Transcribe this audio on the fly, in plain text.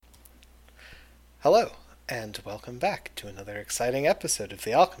Hello, and welcome back to another exciting episode of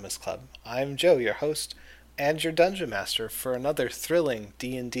The Alchemist Club. I'm Joe, your host and your dungeon master for another thrilling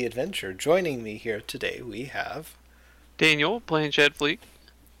D&D adventure. Joining me here today, we have Daniel playing Chad Fleet.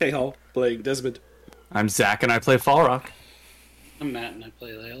 Hey Hall, playing Desmond. I'm Zach and I play Fall Rock. I'm Matt and I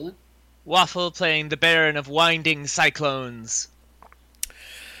play Leolin. Waffle playing the Baron of Winding Cyclones.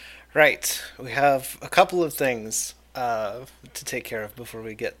 Right. We have a couple of things to take care of before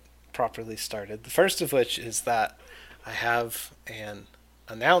we get properly started. The first of which is that I have an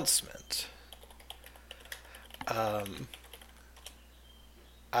announcement. I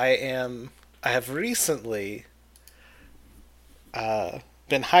have recently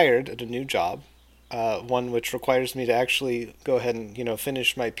been hired at a new job, one which requires me to actually go ahead and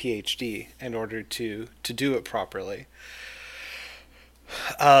finish my PhD in order to do it properly.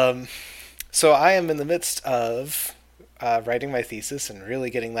 So I am in the midst of writing my thesis and really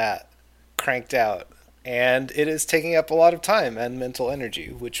getting that cranked out, and it is taking up a lot of time and mental energy,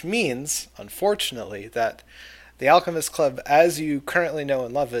 which means, unfortunately, that the Alchemist Club, as you currently know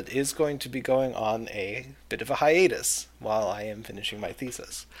and love it, is going to be going on a bit of a hiatus while I am finishing my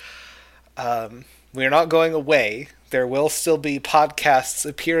thesis. We are not going away. There will still be podcasts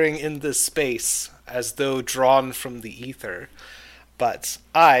appearing in this space as though drawn from the ether. But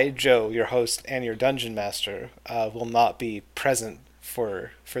I, Joe, your host and your dungeon master, will not be present for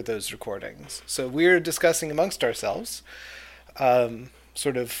those recordings. So we're discussing amongst ourselves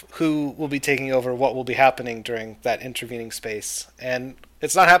sort of who will be taking over, what will be happening during that intervening space. And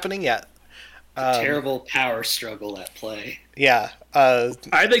it's not happening yet. Terrible power struggle at play. Yeah. I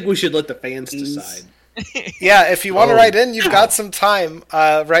think we should let the fans decide. Yeah, if you want to write in, you've got some time.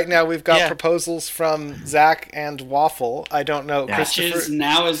 Right now we've got proposals from Zach and Waffle. I don't know, Christopher. Patches,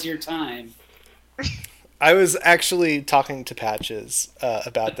 now is your time. I was actually talking to Patches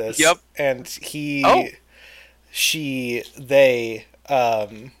about this. Yep. And they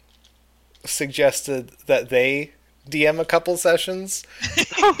suggested that they DM a couple sessions.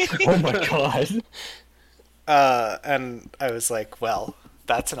 Oh my god. And I was like, well,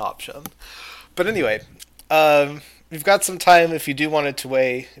 that's an option. But anyway, you've got some time if you do want to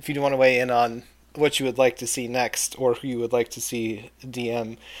weigh in on what you would like to see next, or who you would like to see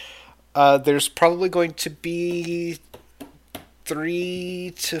DM. There's probably going to be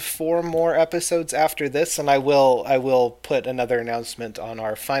 3 to 4 more episodes after this, and I will put another announcement on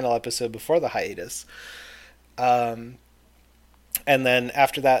our final episode before the hiatus. And then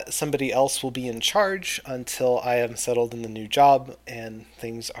after that, somebody else will be in charge until I am settled in the new job and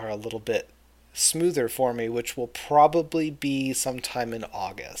things are a little bit smoother for me, which will probably be sometime in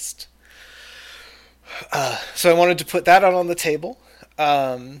August. So I wanted to put that out on the table.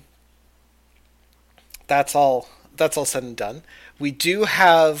 That's all said and done. We do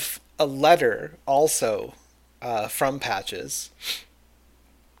have a letter also from Patches.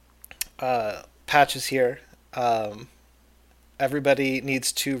 Patches here. Everybody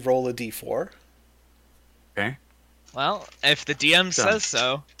needs to roll a d4. Okay. Well, if the DM says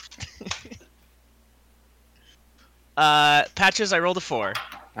so. Patches, I rolled a 4.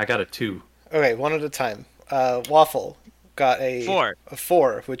 I got a 2. Okay, one at a time. Waffle got a 4. A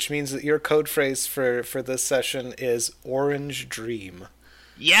 4, which means that your code phrase for this session is Orange Dream.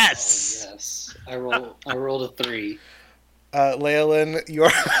 Yes! Oh, yes. I rolled a 3. Leolin,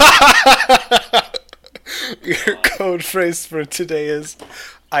 your code phrase for today is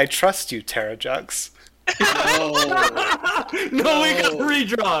I trust you, Terrajux. No. No, we got to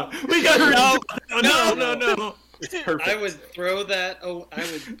redraw. No. It's perfect. I would throw that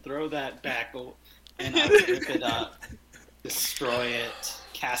back and I would rip it up, destroy it,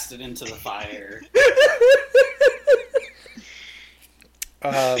 cast it into the fire.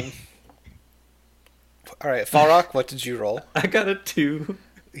 Alright, Falrock, what did you roll? I got a 2.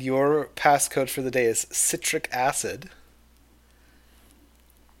 Your passcode for the day is citric acid.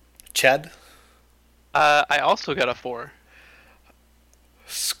 Ched? I also got a 4.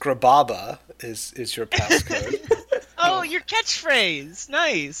 Skrababa is your passcode. Oh, your catchphrase!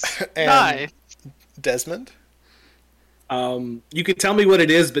 Nice! And Hi. Desmond? You can tell me what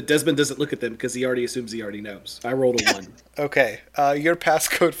it is, but Desmond doesn't look at them because he already assumes he already knows. I rolled a 1. Okay, your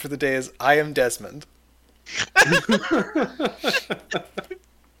passcode for the day is I am Desmond.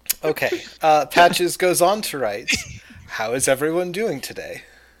 Okay, Patches goes on to write, how is everyone doing today?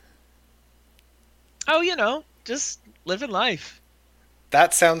 Oh, just living life.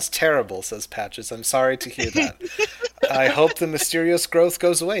 That sounds terrible, says Patches. I'm sorry to hear that. I hope the mysterious growth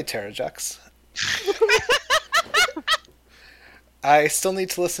goes away, Terrajux. I still need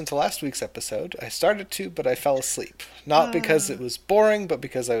to listen to last week's episode. I started to, but I fell asleep. Not because it was boring, but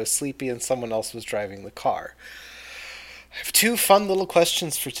because I was sleepy and someone else was driving the car. I have 2 fun little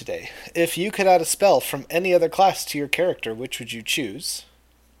questions for today. If you could add a spell from any other class to your character, which would you choose?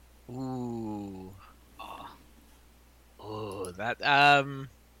 Ooh. Oh,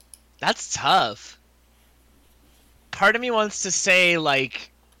 that's tough. Part of me wants to say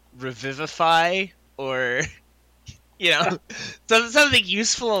like revivify or something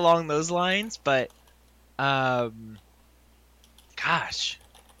useful along those lines, but gosh.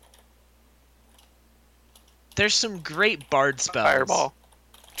 There's some great bard spells. Fireball.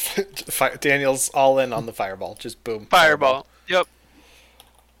 Daniel's all in on the fireball. Just boom. Fireball. Yep.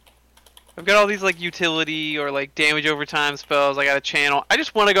 I've got all these like utility or like damage over time spells. I got a channel. I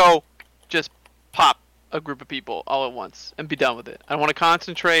just want to go, just pop a group of people all at once and be done with it. I don't want to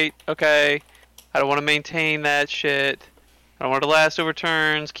concentrate. Okay. I don't want to maintain that shit. I don't want to last over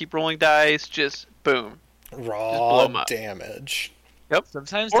turns. Keep rolling dice. Just boom. Raw Just blow 'em damage. Yep.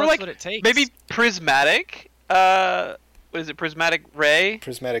 Sometimes Or that's like what it takes. maybe prismatic. What is it? Prismatic ray.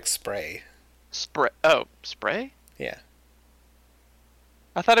 Prismatic spray. Spray. Oh, spray. Yeah.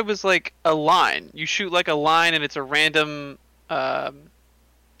 I thought it was like a line. You shoot like a line and it's a random element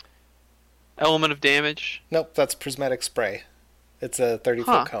of damage. Nope, that's prismatic spray. It's a 30-foot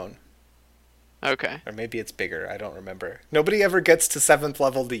Huh. cone. Okay. Or maybe it's bigger. I don't remember. Nobody ever gets to 7th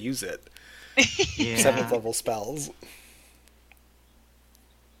level to use it. Yeah. 7th level spells.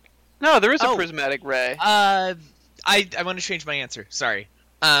 No, there is a Oh. prismatic ray. I want to change my answer. Sorry.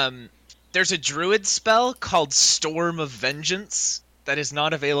 There's a druid spell called Storm of Vengeance that is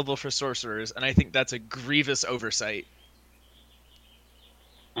not available for sorcerers, and I think that's a grievous oversight.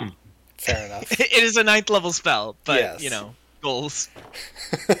 Fair enough. It is a 9th level spell, but Yes. goals.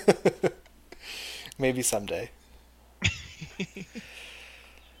 Maybe someday.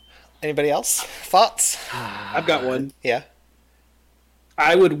 Anybody else? Thoughts? I've got one. Yeah.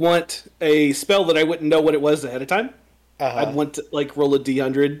 I would want a spell that I wouldn't know what it was ahead of time. Uh-huh. I'd want to like roll a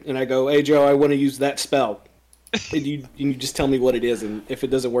D100, and I go, "Hey Joe, I want to use that spell." And you just tell me what it is, and if it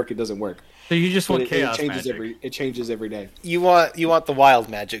doesn't work, it doesn't work. So you just But want it chaos changes magic. it changes every day. You want the wild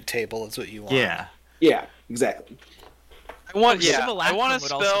magic table is what you want. Yeah. Yeah, exactly. I want Simulacrum I want a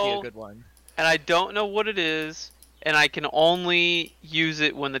would also be a spell, good one. and I don't know what it is, and I can only use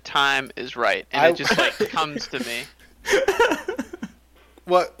it when the time is right, and it just like comes to me.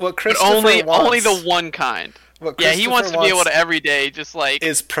 What But Christopher only wants, the one kind. what Yeah, he Christopher wants to be able wants to every day just like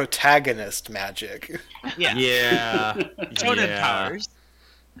is protagonist magic. Yeah. Yeah. Shonen Yeah. powers.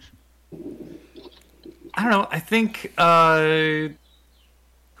 I don't know. I think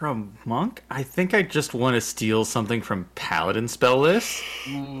from monk, I think I just want to steal something from paladin spell list.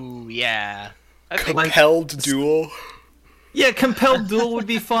 Ooh, yeah. I think Compelled duel. Yeah, compelled duel would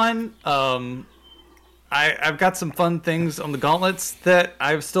be fun. I've got some fun things on the gauntlets that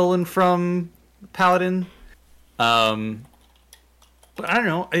I've stolen from paladin. But I don't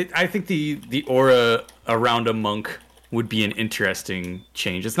know. I think the aura around a monk would be an interesting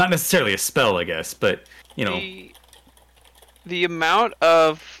change. It's not necessarily a spell, I guess, but you know. the amount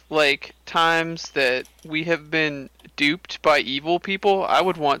of like times that we have been duped by evil people, I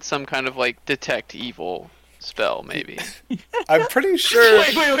would want some kind of like detect evil spell maybe. I'm pretty sure.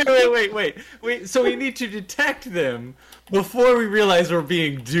 Wait. So we need to detect them before we realize we're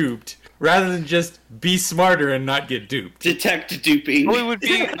being duped, rather than just be smarter and not get duped. Detect duping. Well, it would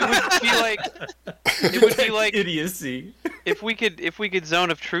be like Idiocy. if we could zone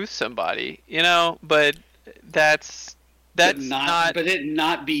of truth somebody, but that's but not it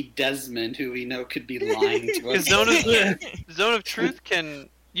not be Desmond, who we know could be lying to us. because zone of truth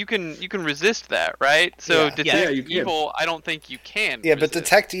you can resist that, right? So Yeah. detect Yeah, you can. evil, I don't think you can. Yeah, but resist.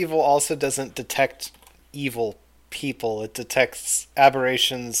 detect evil also doesn't detect evil people. It detects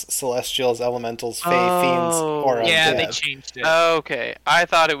aberrations, celestials, elementals, fae, fiends, Oh. or Yeah, undead. they changed it. Okay, I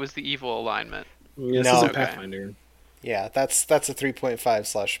thought it was the evil alignment. Yes, No. this is Okay. Pathfinder. Yeah, that's a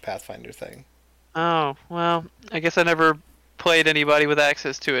 3.5 / Pathfinder thing. Oh well, I guess I never played anybody with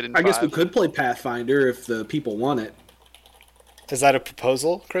access to it in I guess we 5. could play Pathfinder if the people want it. Is that a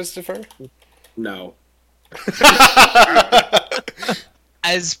proposal, Christopher? No.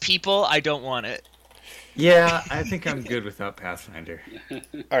 As people, I don't want it. Yeah, I think I'm good without Pathfinder.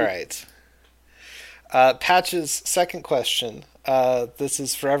 All right. Patch's second question. This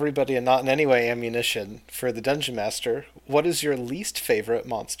is for everybody and not in any way ammunition. For the Dungeon Master, what is your least favorite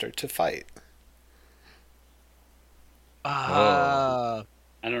monster to fight? Uh,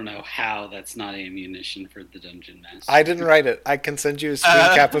 I don't know. know how that's not ammunition for the dungeon master. I didn't write it. I can send you a screen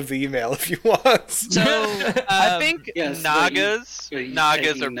cap of the email if you want. So I think yes, Nagas but you Nagas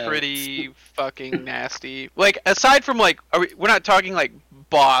taking are notes. pretty fucking nasty. Like aside from like, we're not talking like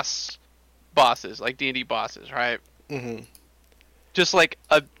bosses, like D&D bosses, right? Hmm. Just like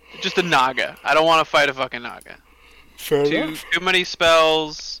just a Naga. I don't want to fight a fucking Naga. Fair Too many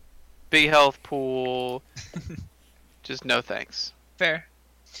spells, big health pool. Just no thanks. fair.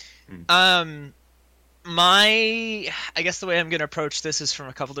 I guess the way I'm gonna approach this is from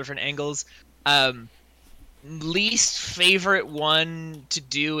a couple different angles. Least favorite one to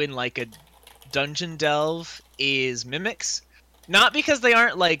do in like a dungeon delve is mimics. Not because they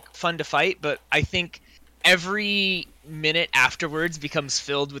aren't like fun to fight, but I think every minute afterwards becomes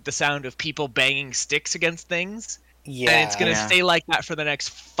filled with the sound of people banging sticks against things. Yeah. And it's gonna Yeah. stay like that for the next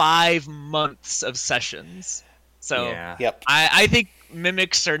 5 months of sessions. So Yeah. Yep. I think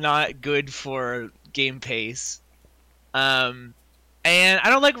mimics are not good for game pace. And I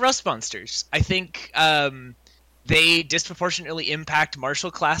don't like rust monsters. I think they disproportionately impact martial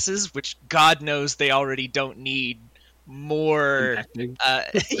classes, which God knows they already don't need more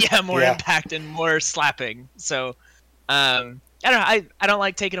more Yeah. impact and more slapping. So I don't know, I don't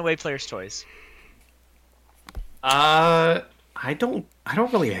like taking away players' toys. I don't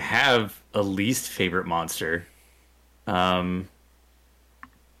really have a least favorite monster.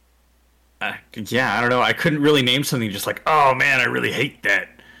 Yeah, I don't know. I couldn't really name something just like, oh man, I really hate that.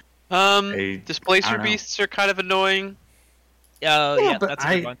 I Displacer don't know. beasts are kind of annoying. Yeah, but that's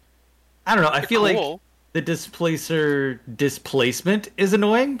a good one. I don't know. I They're feel like cool. the displacer displacement is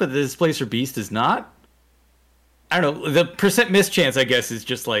annoying, but the displacer beast is not. I don't know. The percent miss chance, I guess, is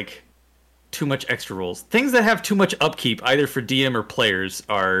just like too much extra rolls. Things that have too much upkeep, either for DM or players,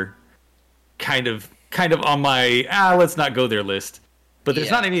 are kind of on my let's not go there list. But there's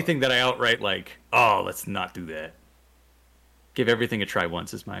Yeah. not anything that I outright like. Oh, let's not do that. Give everything a try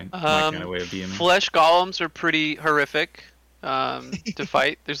once is my kind of way of DMing. Flesh golems are pretty horrific to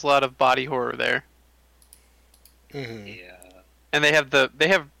fight. There's a lot of body horror there, Hmm. Yeah. and they have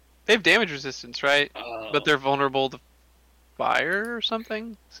damage resistance, right? Oh, But they're vulnerable to fire or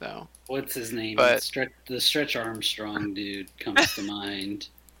something. So what's his name? but- The Stretch Armstrong dude comes to mind.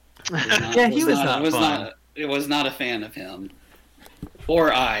 Yeah, he was not fun. It was not a fan of him.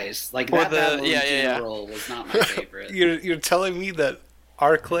 Or Eyes. Like Or that the- battle yeah, in yeah, yeah. general was not my favorite. You're telling me that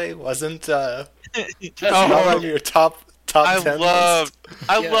Arclay wasn't not Oh. on your top I 10 loved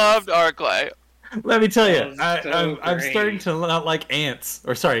Yes. Arclay. Let me tell That you, was I'm so starting great. to not like ants,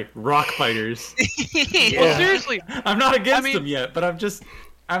 or sorry, rock fighters. Well, Yeah. seriously, I'm not against mean- them yet, but I'm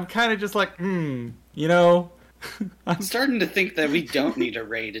kind of just like, you know. I'm starting to think that we don't need to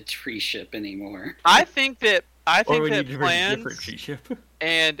raid a tree ship anymore. I think that Or we need to bring a plans different tree ship.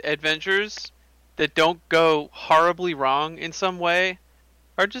 and adventures that don't go horribly wrong in some way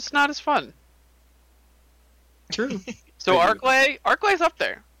are just not as fun. True. So I agree. Arclay's up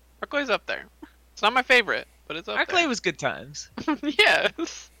there. Arclay's up there. It's not my favorite, but it's up Arclay was good times. there.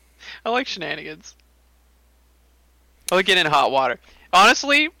 Yes. I like shenanigans. I like getting in hot water.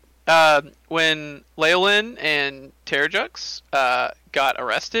 Honestly, when Leolin and Terrajux got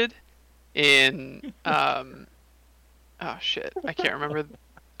arrested in oh shit, I can't remember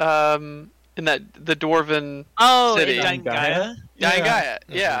in the Dwarven Oh, City. in Dying Gaia? Dying Gaia.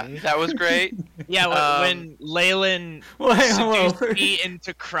 Yeah, Mhm. that was great. Yeah, when Leyland Wait, seduced me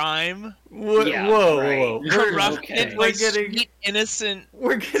into crime, Whoa, Yeah, whoa, right. whoa. corrupted okay. my We're getting- sweet, innocent,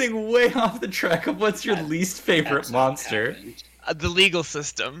 We're getting way off the track of what's your That- least favorite That's what monster. happened. the legal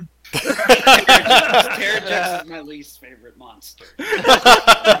system. Terrajux is my least favorite monster.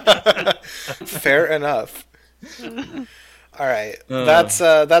 Fair enough. All right,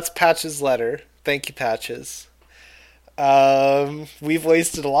 Uh. that's Patch's letter. Thank you, Patches. We've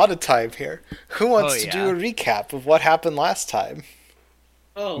wasted a lot of time here. Who wants Oh, to yeah. do a recap of what happened last time?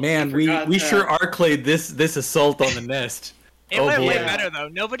 Oh, Man, I we forgot, sure arclayed this assault on the nest. It Oh, went way boy. better though.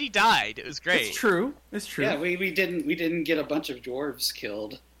 Nobody died. It was great. It's true. It's true. Yeah, we didn't get a bunch of dwarves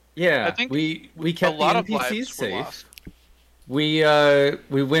killed. Yeah, I think we A kept lot the of NPCs lives were safe. lost.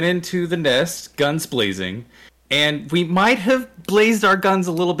 We went into the nest, guns blazing, and we might have blazed our guns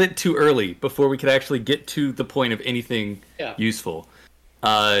a little bit too early before we could actually get to the point of anything Yeah. useful.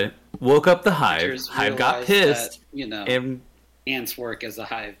 Woke up the hive. Hunters Hive got realized pissed, that, and ants work as a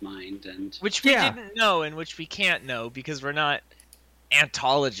hive mind, and Which we Yeah. didn't know and which we can't know because we're not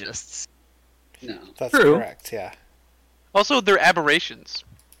antologists. no. That's True. correct. Yeah. Also, they're aberrations.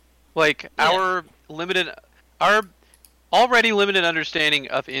 Like our already limited understanding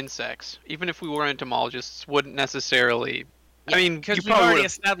of insects, even if we were entomologists, wouldn't necessarily I mean, Because you we've already probably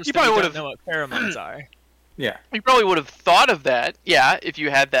established you that we probably don't would've- know what pheromones are. Yeah. would have thought of that, yeah, if you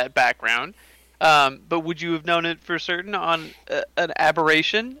had that background. But would you have known it for certain on an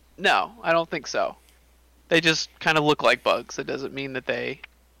aberration? No, I don't think so. They just kind of look like bugs. It doesn't mean that they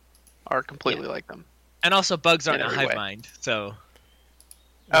are completely like them. And also, bugs aren't In a every hive way. mind, so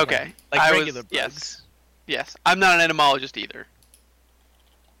Okay. like I regular was, bugs. Yes. I'm not an entomologist either.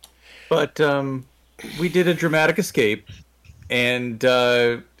 But we did a dramatic escape, and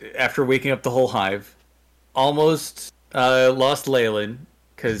after waking up the whole hive, almost lost Leyland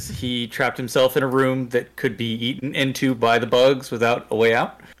because he trapped himself in a room that could be eaten into by the bugs without a way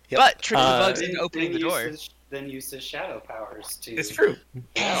out. Yep. But trick the bugs Then- into opening the then door. Then use his shadow powers to. It's true.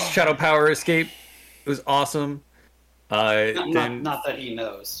 Yeah. Shadow power escape. It was awesome. Then, Not that he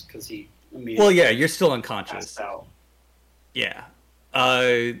knows, because he immediately well, yeah, you're still unconscious. passed out. Yeah.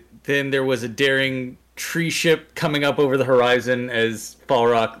 Then there was a daring tree ship coming up over the horizon as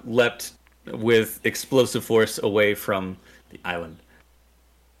Balrock leapt with explosive force away from the island.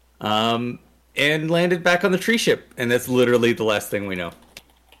 And landed back on the tree ship, and that's literally the last thing we know.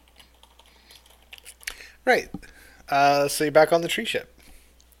 Right. So you're back on the tree ship.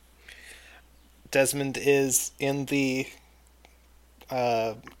 Desmond is in the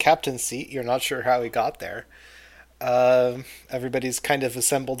captain's seat. You're not sure how he got there. Everybody's kind of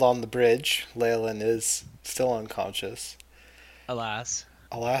assembled on the bridge. Leyland is still unconscious. Alas.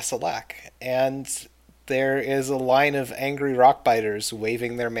 Alas, alack. And there is a line of angry rockbiters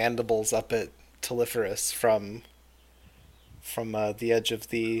waving their mandibles up at Telephorus from the edge of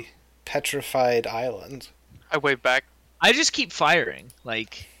the petrified island. I wave back. I just keep firing.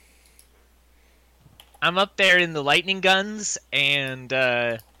 Like, I'm up there in the lightning guns, and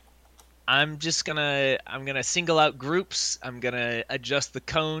I'm gonna single out groups. I'm gonna adjust the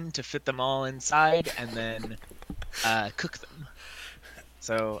cone to fit them all inside, and then cook them.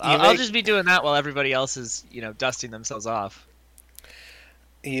 So I'll just be doing that while everybody else is, dusting themselves off.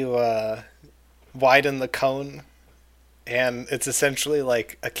 You widen the cone, and it's essentially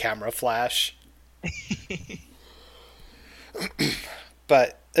like a camera flash.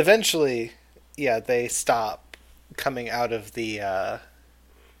 But eventually, yeah, they stop coming out of the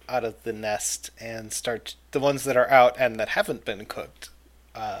nest and start, the ones that are out and that haven't been cooked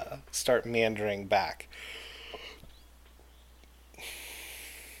start meandering back.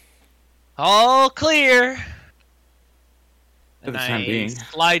 All clear. For And the time I being.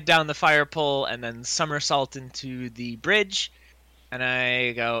 slide down the fire pole and then somersault into the bridge, and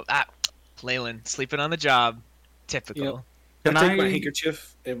I go, Leyland, sleeping on the job. Typical. Yep. Can I take my I-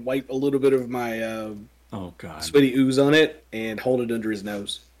 handkerchief and wipe a little bit of my Oh god. sweaty ooze on it and hold it under his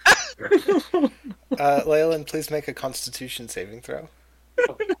nose. Leyland, please make a Constitution saving throw.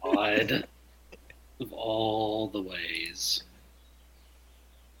 Oh, God. Of all the ways.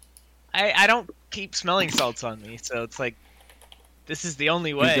 I don't keep smelling salts on me, so it's like, this is the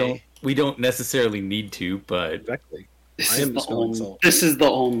only way. We don't necessarily need to, but Exactly. This I is am the smelling only. salt. This is the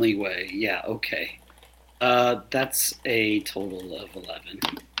only way. Yeah. Okay. That's a total of 11.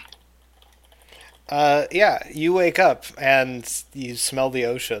 Yeah, you wake up and you smell the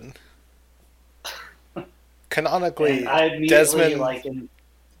ocean. Canonically, And I immediately Desmond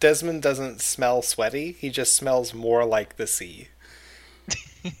Desmond doesn't smell sweaty. He just smells more like the sea.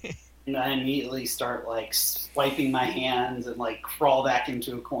 and I immediately start swiping my hands and crawl back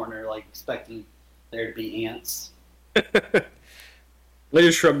into a corner, expecting there to be ants. I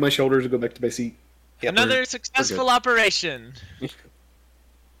just shrug my shoulders and go back to my seat. Yep. Another successful operation.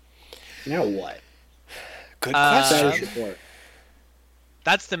 Now what? Good Uh, question. Status report.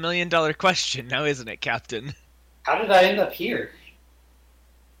 That's the $1 million question now, isn't it, Captain? How did I end up here?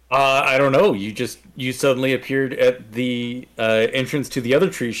 I don't know. You suddenly appeared at the entrance to the other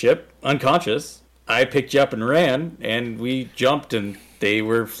tree ship, unconscious. I picked you up and ran, and we jumped, and they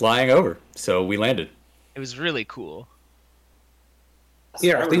were flying over, so we landed. It was really cool.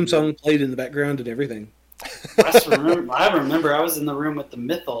 Yeah, our theme song played in the background and everything. I remember I was in the room with the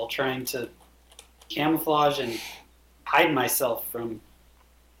Mythol trying to camouflage and hide myself from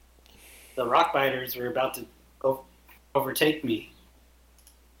the rockbiters were about to overtake me.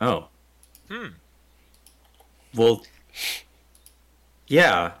 Oh. Hmm. Well,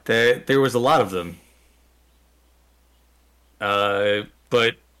 yeah, there was a lot of them.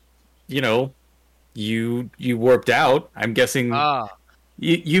 But, you warped out. I'm guessing Ah,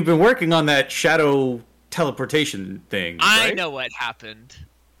 you've been working on that shadow teleportation thing, I right? know what happened.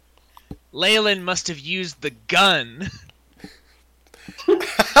 Leyland must have used the gun. And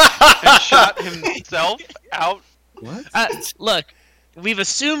shot himself out. What? Look, we've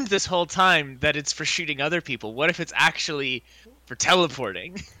assumed this whole time that it's for shooting other people. What if it's actually for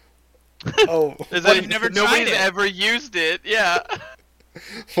teleporting. Oh, Is What, it- you've never tried nobody's it? ever used it. Yeah.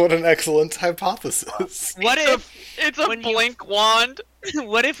 what an excellent hypothesis. What if It's a When you- blink wand.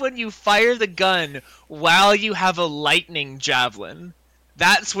 what if when you fire the gun while you have a lightning javelin,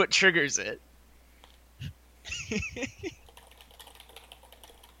 that's what triggers it? I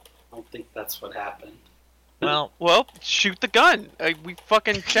don't think that's what happened. Well, Well, shoot the gun. We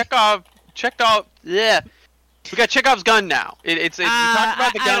fucking checked off. Yeah. We got Chekhov's gun now. It's we talked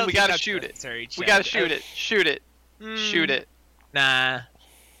about the I gun. don't We think gotta that's shoot it. necessary, We Chad. gotta shoot it. Shoot it. Shoot it. Nah,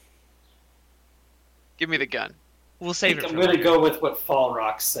 Give me the gun. we'll I save think it I'm for going to later. go with what Fall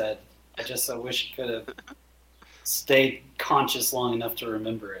Rock said. I wish I could have stayed conscious long enough to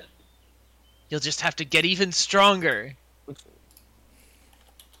remember it. You'll just have to get even stronger.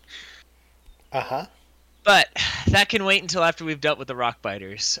 Uh-huh. But that can wait until after we've dealt with the rock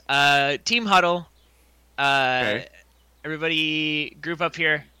biters. Team huddle. Okay. Everybody group up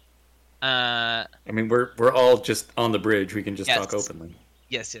here. I mean, we're all just on the bridge. We can just Yes. talk openly.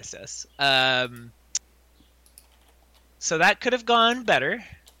 Yes. So that could have gone better.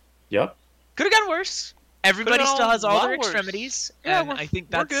 Yep. Could have gone worse. Everybody Could've still gone has a all lot their worse. extremities, Yeah, and I think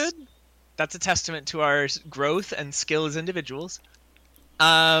we're that's good. that's a testament to our growth and skill as individuals.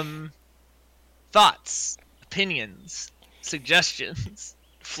 Thoughts, opinions, suggestions.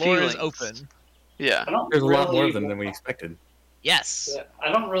 Floor is Feelings. open. Yeah. I don't There's a lot more really- of them than we expected. Yes.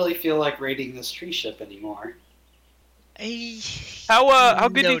 I don't really feel like raiding this tree ship anymore. How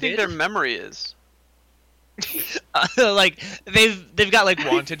good do you think Noted. their memory is? Like they've got like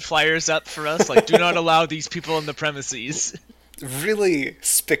wanted flyers up for us, like do not allow these people on the premises. Really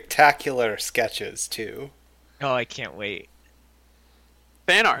spectacular sketches, too. Oh, I can't wait.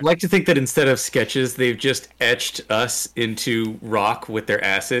 Fan art. I'd like to think that instead of sketches, they've just etched us into rock with their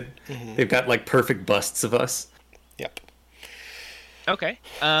acid. They've got like perfect busts of us. Yep. Okay.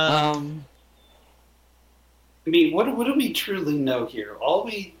 I mean, what do we truly know here?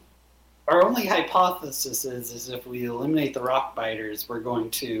 Our only hypothesis is if we eliminate the rock biters, we're going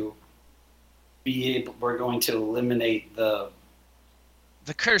to eliminate the.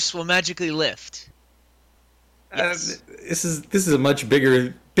 The curse will magically lift. Yes. This is a much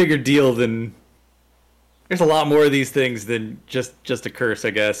bigger deal than. There's a lot more of these things than just a curse, I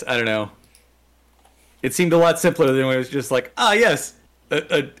guess. I don't know. It seemed a lot simpler than when it was just like, yes,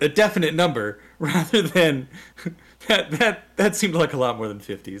 a definite number, rather than that seemed like a lot more than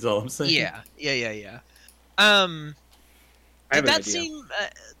 50. Is all I'm saying. Yeah. I have Did an that idea. seem?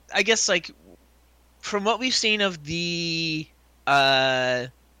 I guess like from what we've seen of the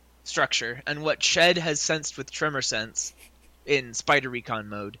structure and what Shed has sensed with Tremor Sense in Spider Recon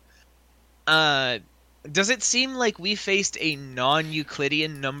mode, does it seem like we faced a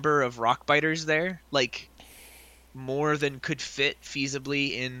non-Euclidean number of rock biters there? Like more than could fit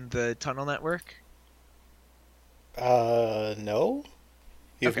feasibly in the tunnel network? No?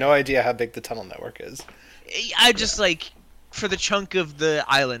 You have Okay. no idea how big the tunnel network is. I just like for the chunk of the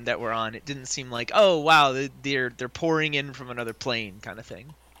island that we're on, it didn't seem like, oh wow, they're pouring in from another plane kind of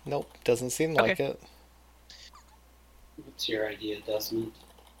thing. Nope, doesn't seem like it. What's your idea, Desmond?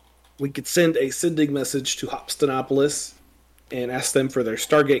 We could send a sending message to Hopstonopolis and ask them for their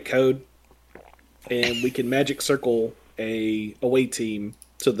Stargate code, and we can magic circle a away team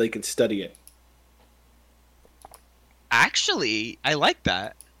so they can study it. Actually, I like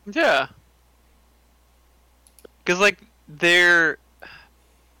that. Yeah. Because, like, they're.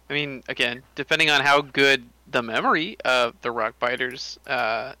 I mean, again, depending on how good the memory of the rock biters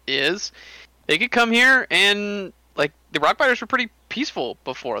is, they could come here and, like, the rock biters were pretty peaceful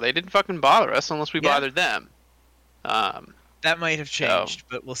before. They didn't fucking bother us unless we Yeah. bothered them. That might have changed,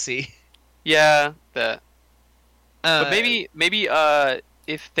 but we'll see. Yeah, that. Uh, But maybe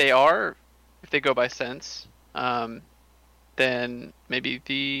if they go by sense, then maybe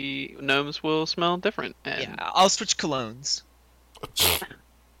the gnomes will smell different. And yeah, I'll switch colognes.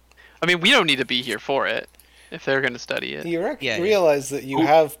 I mean, we don't need to be here for it if they're going to study it. You Yeah. realize that you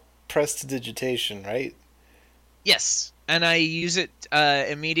have prestidigitation, right? Yes, and I use it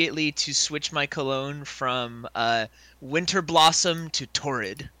immediately to switch my cologne from Winter Blossom to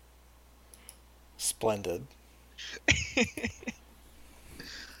Torrid. Splendid.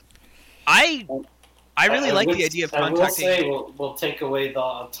 I really like would- the idea of I will contacting. say we'll take away the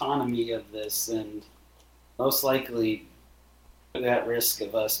autonomy of this, and most likely put at risk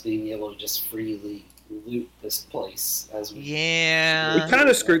of us being able to just freely loot this place as we. Yeah. We kind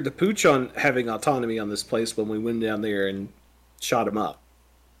of screwed the pooch on having autonomy on this place when we went down there and shot him up.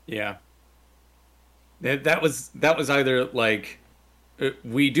 Yeah. That was either like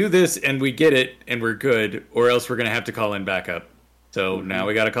we do this and we get it and we're good, or else we're gonna have to call in backup. So now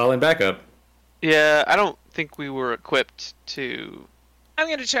we gotta call in backup. Yeah, I don't think we were equipped to I'm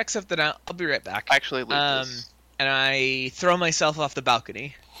gonna check something out. I'll be right back. actually loot this. And I throw myself off the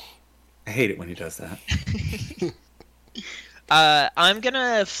balcony. I hate it when he does that. I'm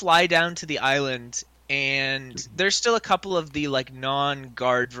gonna fly down to the island, and there's still a couple of the like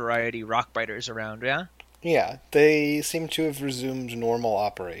non-guard variety rockbiters around. Yeah. Yeah, they seem to have resumed normal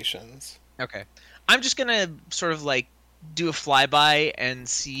operations. Okay. I'm just gonna sort of like do a flyby and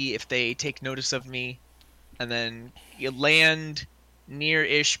see if they take notice of me, and then you land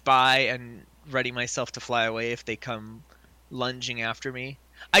near-ish by and ready myself to fly away if they come lunging after me.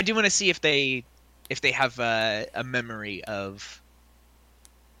 I do want to see if they have a memory of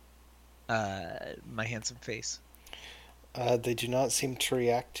my handsome face. They do not seem to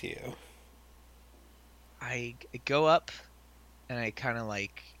react to you. I go up and I kind of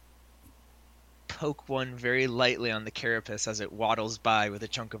like poke one very lightly on the carapace as it waddles by with a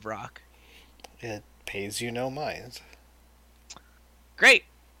chunk of rock. It pays you no mind. Great.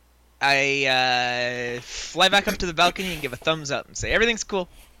 I fly back up to the balcony and give a thumbs up and say everything's cool.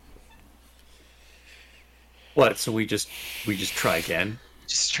 What? So we just try again?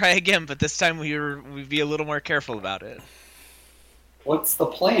 Just try again, but this time we'd be a little more careful about it. What's the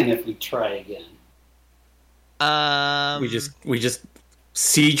plan if we try again? We just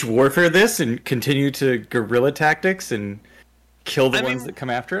siege warfare this and continue to guerrilla tactics and kill the ones that come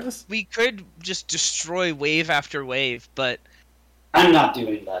after us? We could just destroy wave after wave, but I'm not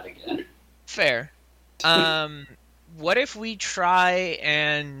doing that again. fair. What if we try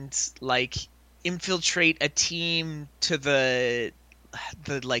and like infiltrate a team to the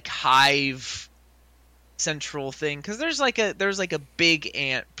like hive central thing? Because there's like a big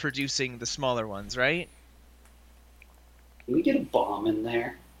ant producing the smaller ones, right? Can we get a bomb in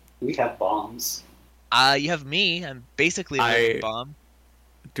there? We have bombs. You have me. I'm basically a living bomb.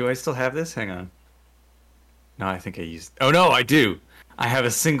 Do I still have this? Hang on. No, I think I used... Oh, no, I do. I have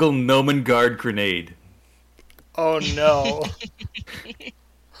a single Nomen Guard grenade. Oh no.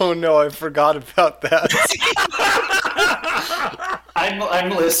 Oh no, I forgot about that. I'm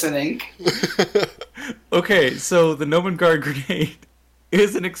listening. Okay, so the Nomen Guard grenade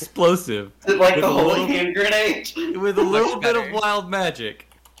is an explosive. Is it like with the a holy little- hand grenade? with a little bit of better. wild magic.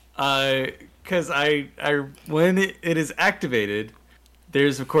 Because when it is activated,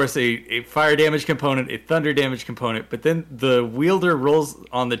 there's of course a fire damage component, a thunder damage component, but then the wielder rolls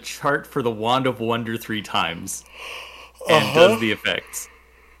on the chart for the Wand of Wonder 3 times and does the effects.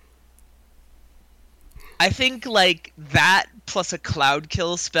 I think like that plus a cloud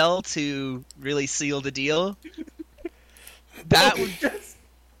kill spell to really seal the deal. That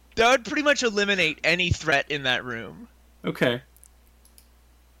would pretty much eliminate any threat in that room. Okay.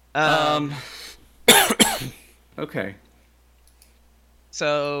 Okay.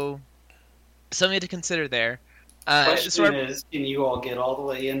 So something to consider there. Question is, can you all get all the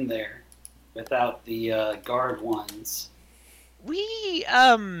way in there without the guard ones? we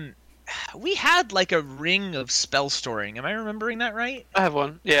had like a ring of spell storing. Am I remembering that right? I have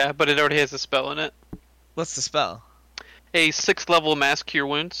one. Yeah, but it already has a spell in it. What's the spell? A 6th level mass cure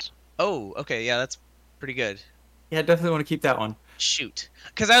wounds. Oh, okay, yeah, that's pretty good. Yeah, definitely want to keep that one. Shoot,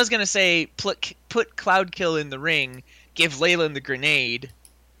 because I was gonna say put Cloud Kill in the ring, give Leyland the grenade.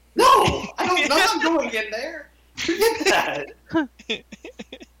 No, I'm not going in there. Forget that.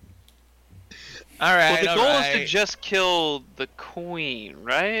 All right, Well, the goal is to just kill the queen,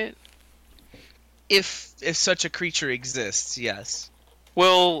 right? if such a creature exists, yes.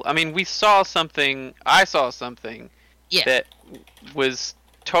 Well, I mean, we saw something. I saw something Yeah. that was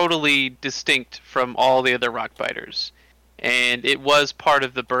totally distinct from all the other rock biters, and it was part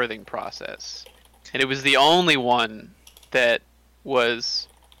of the birthing process, and it was the only one that was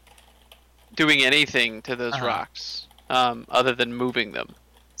doing anything to those rocks other than moving them.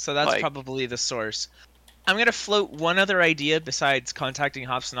 So that's Like- probably the source. I'm gonna float one other idea besides contacting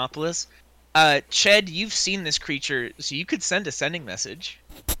Hobsonopolis. Ched, you've seen this creature, so you could send a sending message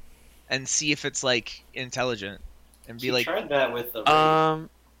and see if it's like intelligent and be You like, tried that with the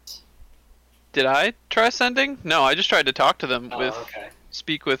Did I try sending? No, I just tried to talk to them okay.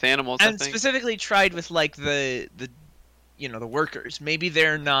 speak with animals. I and think. specifically tried with like the the workers. Maybe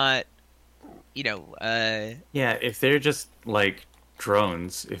they're not, Yeah, if they're just like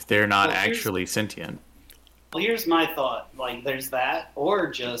drones, if they're not Well, here's- actually sentient. Well, here's my thought. Like, there's that,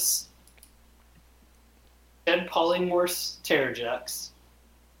 or just Ched polymorphs Terrajux,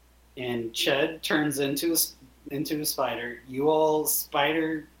 and Ched turns into a spider. You all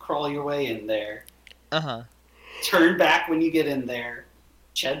spider crawl your way in there. Turn back when you get in there.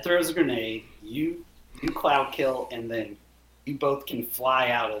 Ched throws a grenade. You cloud kill, and then you both can fly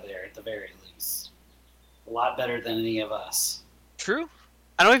out of there at the very least. A lot better than any of us. True.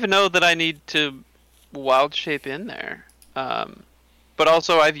 I don't even know that I need to wild shape in there. But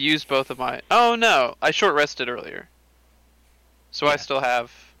also I've used both of my. Oh no, I short rested earlier, so I still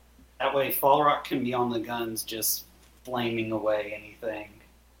have. That way, Fall Rock can be on the guns, just flaming away anything.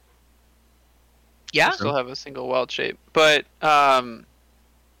 Yeah. I still have a single wild shape, but I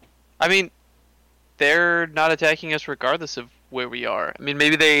mean, they're not attacking us regardless of where we are. I mean,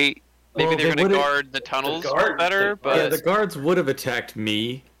 maybe they're Well, they going to would've- guard the tunnels guard- better, the- but Yeah, the guards would have attacked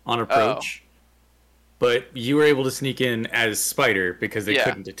me on approach, but you were able to sneak in as Spider because they Yeah.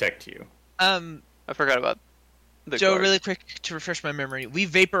 couldn't detect you. I forgot about the Joe, guards. really quick to refresh my memory, we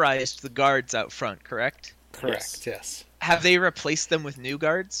vaporized the guards out front, correct? Correct. Yes. Have they replaced them with new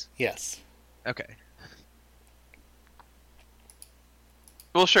guards? Yes. Okay.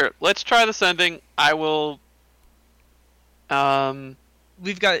 Well, sure. Let's try the sending. I will.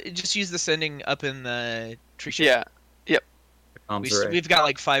 We've got just use the sending up in the tree ship. Yeah. We've got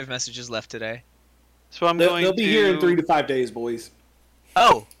like 5 messages left today. So I'm They'll, going they'll be to. here in 3 to 5 days, boys.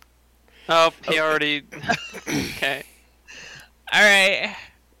 Oh. Oh, he already. Okay. All right.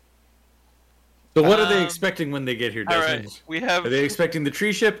 So what are they Um, expecting when they get here, All Desmond? right. We have. Are they expecting the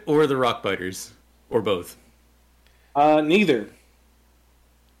tree ship or the rock biters? Or both? Neither.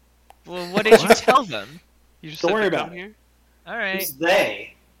 Well, what did you tell them? You just Don't said worry to about come it. here? All right. Who's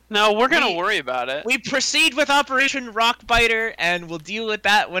they? No, we're gonna We- worry about it. We proceed with Operation Rockbiter, and we'll deal with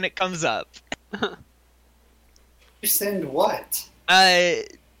that when it comes up. You send what?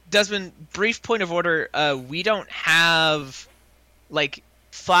 Desmond, brief point of order. We don't have like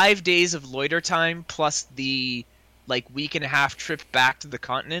 5 days of loiter time plus the like week and a half trip back to the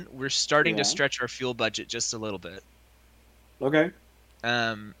continent. We're starting to Yeah. stretch our fuel budget just a little bit. Okay.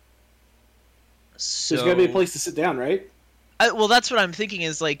 So There's got to be a place to sit down, right? well, that's what I'm thinking.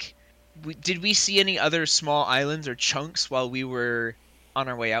 Is like, did we see any other small islands or chunks while we were on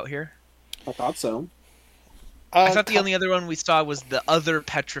our way out here? I thought so. I thought the only other one we saw was the other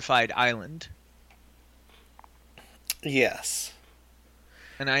petrified island. Yes.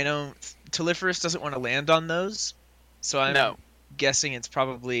 And I know Telephorus doesn't want to land on those, so I'm No. guessing it's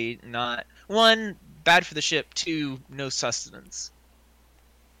probably not. 1, bad for the ship. 2, no sustenance.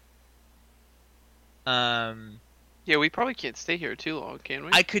 Yeah, we probably can't stay here too long, can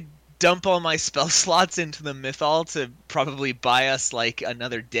we? I could dump all my spell slots into the Mythal to probably buy us like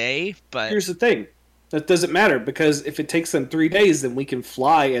another day, but Here's the thing. That doesn't matter, because if it takes them 3 days, then we can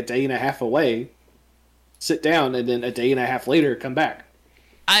fly a day and a half away, sit down, and then a day and a half later come back.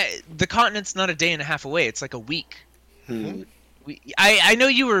 the continent's not a day and a half away. It's like a week. Hmm. I know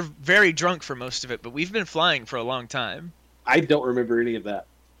you were very drunk for most of it, but we've been flying for a long time. I don't remember any of that.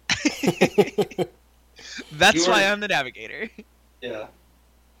 That's You why were- I'm the navigator. Yeah.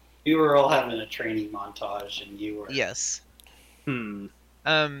 We were all having a training montage, and you were. Yes. Hmm.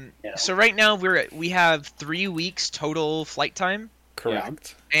 Yeah. So right now we have 3 weeks total flight time,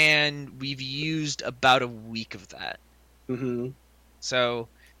 Correct. and we've used about a week of that. Mm-hmm. So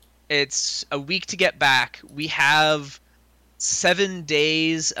it's a week to get back. We have 7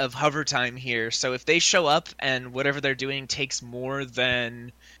 days of hover time here. So if they show up and whatever they're doing takes more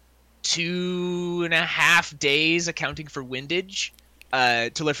than 2.5 days, accounting for windage,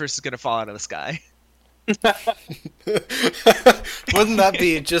 Telephorus is going to fall out of the sky. Wouldn't that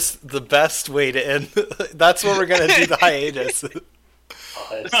be just the best way to end? That's what we're gonna do the hiatus.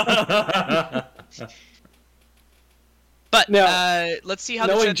 But Now, let's see how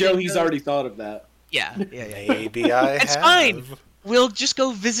the Knowing jet Joe, thing he's goes. already thought of that. Yeah. Maybe I It's have. fine. We'll just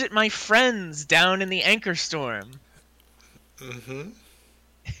go visit my friends down in the Anchor Storm. Mm-hmm.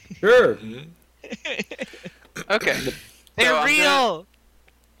 Sure. Okay. They're So I'm real.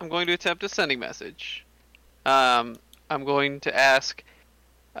 I'm going to attempt a sending message. I'm going to ask,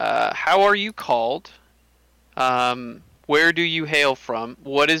 how are you called? Where do you hail from?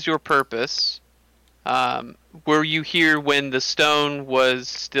 What is your purpose? Were you here when the stone was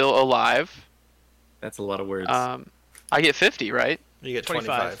still alive? That's a lot of words. I get 50, right? You get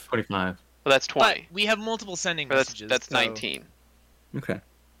 25. 25. 25. Well, that's 20. But we have multiple sending Or messages. that's so 19. Okay.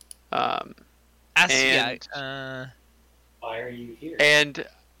 Ask, And- Why are you here? And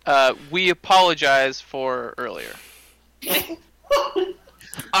we apologize for earlier.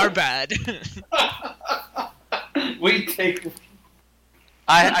 our bad. We take.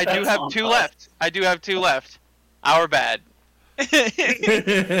 I do That's have on 2 us. left. I do have 2 left. Our bad.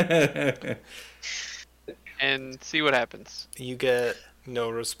 And see what happens. You get no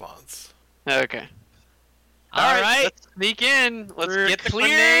response. Okay. All right. Let's sneak in. Let's We're get the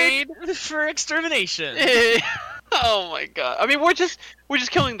cleared grenade. for extermination. Oh my god! I mean, we're just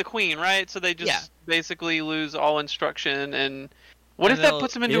killing the queen, right? So they just Yeah. basically lose all instruction. And what And if that they'll-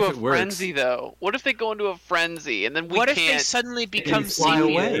 puts them into if a it works. frenzy, though? What if they go into a frenzy and then we What if they can't? suddenly become fly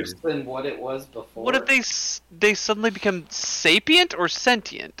sapient? away. Worse than what it was before. What if they suddenly become sapient or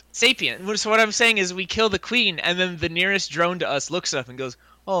sentient? Sapient. So what I'm saying is we kill the queen, and then the nearest drone to us looks up and goes,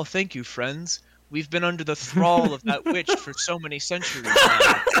 "Oh, thank you, friends. We've been under the thrall of that witch for so many centuries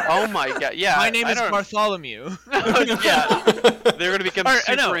now. Oh my god! Yeah, My name I is don't- Bartholomew." Yeah, they're gonna become Or,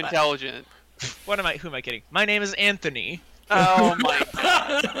 super no. intelligent. Who am I kidding? My name is Anthony, Oh my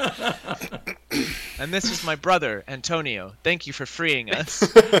god! and this is my brother, Antonio. Thank you for freeing us.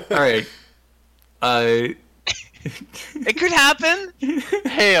 All right. It could happen.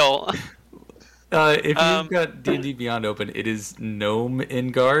 Hail! If you've Um, got D&D Beyond open, it is Gnome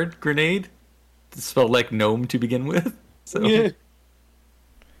in Guard Grenade. It's spelled like gnome to begin with. So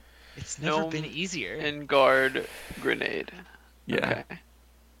It's never Gnome been easier. And guard grenade. yeah. Okay.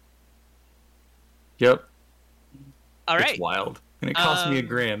 Yep. All It's right. wild. And it cost me Um,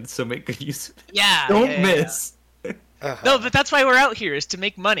 $1,000, so make good use of it. Yeah. Don't yeah, yeah. miss. Uh-huh. No, but that's why we're out here, is to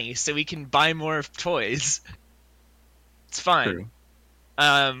make money so we can buy more toys. It's fine. True.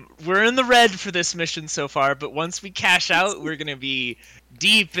 We're in the red for this mission so far, but once we cash out, we're gonna be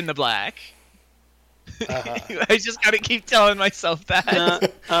deep in the black. Uh-huh. I just gotta keep telling myself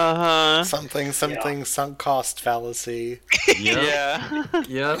that. Uh-huh. Something sunk cost fallacy. Yep. Yeah.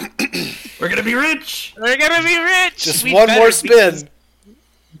 Yep. We're gonna be rich. We're gonna be rich. Just We one better, more because, spin.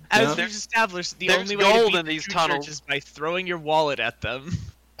 as Yep. we've established, the There's only way to gold beat in the these true tunnels. church is by throwing your wallet at them.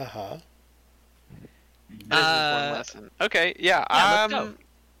 Uh-huh. This is Uh, one lesson. Okay, yeah. let's go.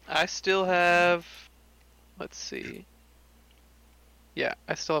 I still have. Let's see. Yeah,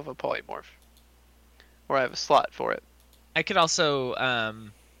 I still have a polymorph. Or I have a slot for it. I could also. Have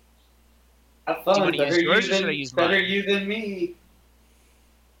Do you fun. wanna use Better yours or you should I than, use better mine? you than me.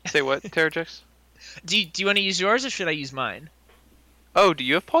 Say what, Terrajux? Do you want to use yours or should I use mine? Oh, do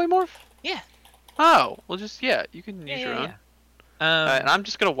you have polymorph? Yeah. Oh, well, just yeah, you can use your own. And I'm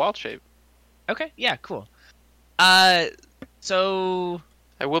just gonna wild shape. Okay. Yeah. Cool. So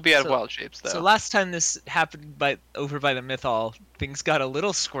I will be out of So- wild shapes though. So last time this happened over by the Mythol, things got a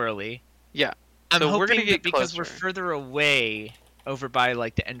little squirrely. Yeah. I'm So hoping we're gonna that get because we're closer. further away over by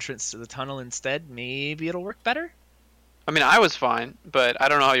like the entrance to the tunnel instead, maybe it'll work better. I mean, I was fine, but I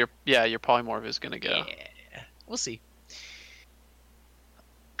don't know how your polymorph is gonna go. Yeah. We'll see.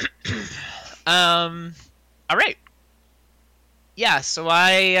 All right. Yeah, so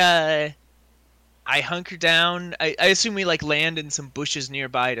I hunker down. I assume we like land in some bushes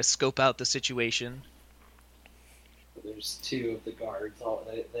nearby to scope out the situation. There's two of the guards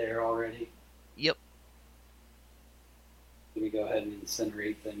there already. Yep. Do we go ahead and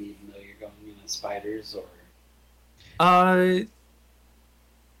incinerate them even though you're going into spiders, or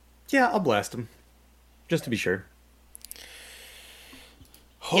Yeah, I'll blast him. Just to be sure.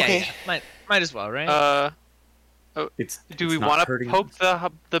 Okay. Yeah. Might as well, right? It's Do it's we not want to hurting poke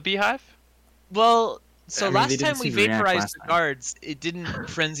him. the beehive? Well, so I mean, they last didn't time we seem to react vaporized last the time. guards, it didn't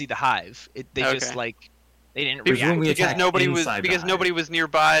frenzy the hive. They just Okay. like they didn't Because when react. we Because attack nobody was inside the hive. nobody was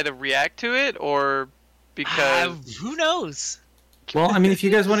nearby to react to it, or because Who knows? Well, I mean, if you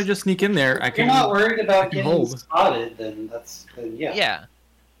guys want to just sneak in there, I if can. you're not worried about can getting hold. spotted, then yeah. Yeah.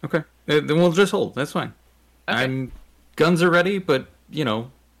 Okay, then we'll just hold. That's fine. Okay. Guns are ready, but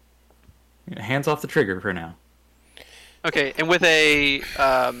hands off the trigger for now. okay, and with a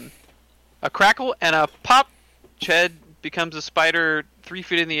crackle and a pop, Ched becomes a spider 3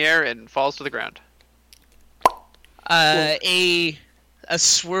 feet in the air and falls to the ground. A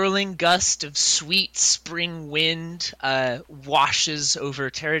swirling gust of sweet spring wind washes over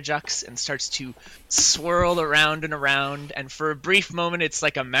Terrajux and starts to swirl around and around. And for a brief moment, it's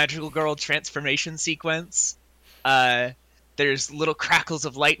like a magical girl transformation sequence. There's little crackles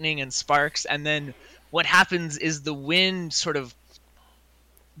of lightning and sparks, and then what happens is the wind sort of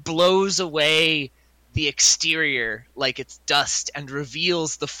blows away the exterior like it's dust and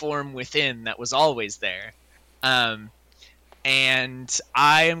reveals the form within that was always there. And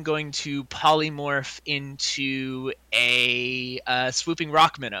I am going to polymorph into a swooping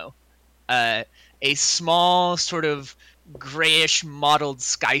rock minnow, a small sort of grayish mottled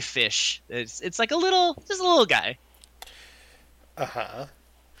skyfish. It's like just a little guy. Uh-huh.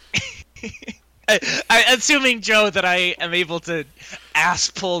 Assuming, Joe, that I am able to ass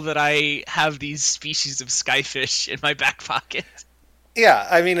pull that I have these species of skyfish in my back pocket. Yeah,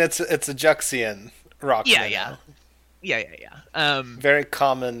 I mean it's a Juxian rock. Yeah, minnow. yeah. Very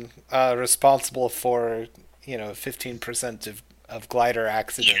common, responsible for 15% of of glider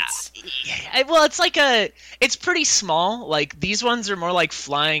accidents. Well, it's pretty small. Like these ones are more like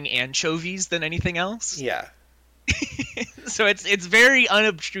flying anchovies than anything else. Yeah. So it's very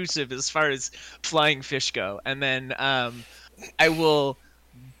unobtrusive as far as flying fish go. And then I will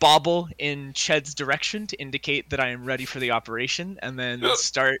bobble in Ched's direction to indicate that I am ready for the operation, and then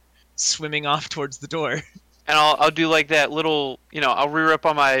start swimming off towards the door. And I'll do like that little, I'll rear up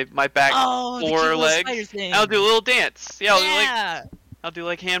on my back The cute little legs. spider thing. I'll do a little dance. Yeah, Yeah. I'll do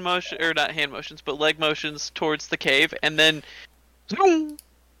like hand motion, or not hand motions, but leg motions towards the cave, and then zoom.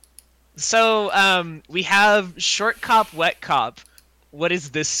 So we have short cop, wet cop. What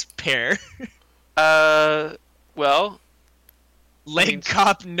is this pair? Well, Leg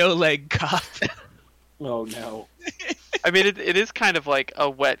cop, no leg cop. Oh no. I mean, it is kind of like a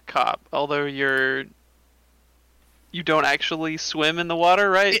wet cop, although you don't actually swim in the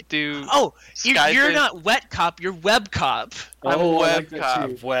water, right? You're thing? not wet cop. You're web cop. I'm Oh, I web like that cop.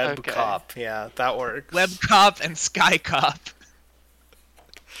 too. Web Okay. cop. Yeah, that works. Web cop and sky cop.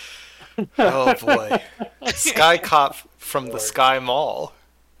 Oh boy. Sky Cop from the Sky Mall.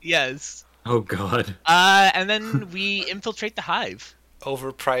 Yes. Oh god. And then we infiltrate the hive.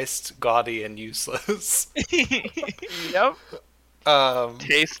 Overpriced, gaudy, and useless. Yep. Um,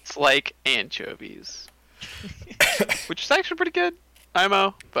 Tastes like anchovies. Which is actually pretty good.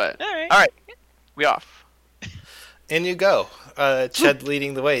 IMO, but... All right. Alright, we off. in you go. Ched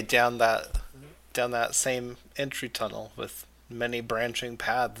leading the way down that same entry tunnel with many branching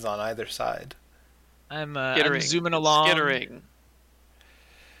paths on either side. I'm Skittering. zooming along. Skittering.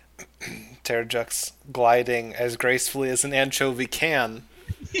 Terrajux gliding as gracefully as an anchovy can.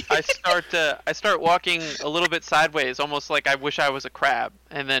 I start walking a little bit sideways, almost like I wish I was a crab,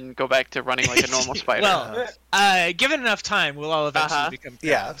 and then go back to running like a normal spider. Well, given enough time, we'll all eventually become crabs.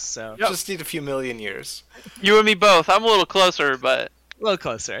 Yeah. So Just need a few million years. You and me both. I'm a little closer, but a little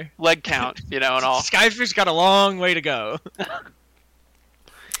closer. leg count, and all. Skyfish got a long way to go.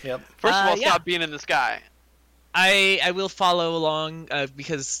 Yep. First of all, yeah. stop being in the sky. I will follow along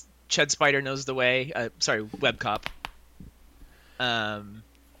because Ched Spider knows the way. Sorry, Web Cop. And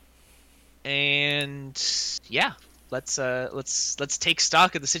yeah, let's take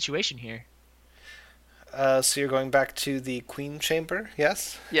stock of the situation here. So you're going back to the Queen Chamber,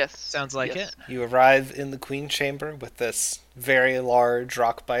 yes? Yes. Sounds like Yes. it. You arrive in the Queen Chamber with this very large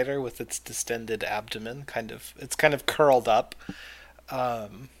rock biter with its distended abdomen, it's kind of curled up,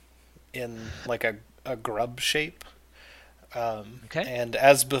 in like a grub shape. Okay. And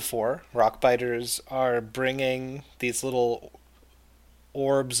as before, rock biters are bringing these little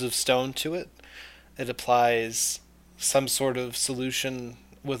orbs of stone to it. It applies some sort of solution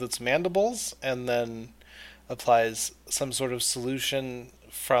with its mandibles, and then applies some sort of solution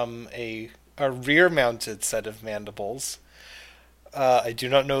from a rear-mounted set of mandibles. I do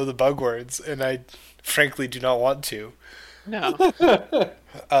not know the bug words, and I frankly do not want to. No.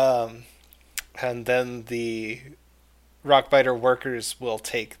 And then the rockbiter workers will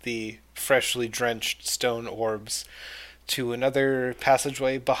take the freshly drenched stone orbs to another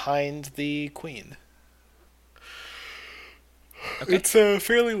passageway behind the queen. Okay. It's a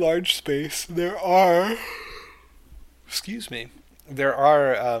fairly large space. There are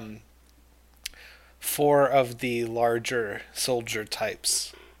 4 of the larger soldier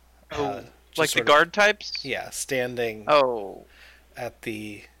types. Oh, just like the sort of- guard types? Yeah, standing Oh. at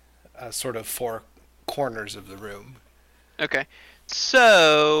the sort of 4 corners of the room. Okay.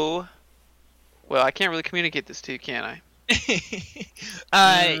 So, well, I can't really communicate this to you, can I?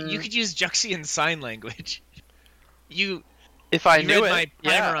 You could use Juxian sign language. You If I read knew it, my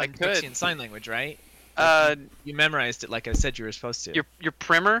primer yeah, on I could. Juxian sign language, right? You memorized it like I said you were supposed to. Your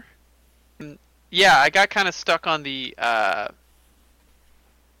primer? Yeah, I got kind of stuck on the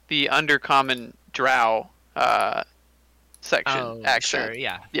undercommon drow section accent. Sure,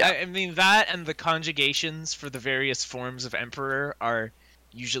 yeah. Yeah. I mean, that and the conjugations for the various forms of emperor are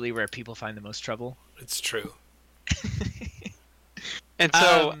usually where people find the most trouble. It's true. And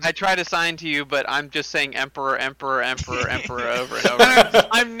so I try to sign to you, but I'm just saying emperor, emperor, emperor, emperor over and over.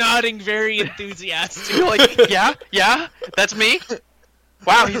 I'm nodding very enthusiastic. You're like, yeah, that's me.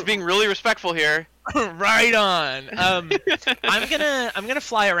 Wow, he's being really respectful here. Right on. I'm gonna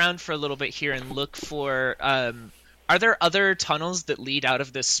fly around for a little bit here and look for. Are there other tunnels that lead out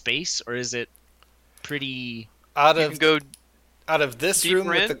of this space, or is it pretty? Out You of can go. Out of this deeper room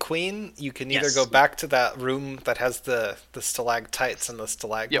with in? the queen, you can either Yes. go back to that room that has the stalactites and the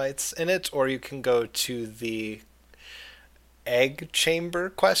stalagmites in it, or you can go to the egg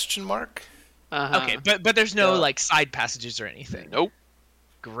chamber ? Uh-huh. Okay, but there's no Yeah. like side passages or anything. Nope.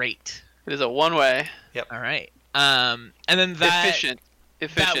 Great. It is a one-way. All right. And then that Efficient.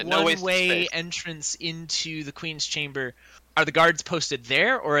 that No waste of one-way space. entrance into the Queen's chamber, are the guards posted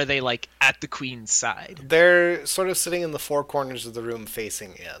there, or are they like at the Queen's side? They're sort of sitting in the four corners of the room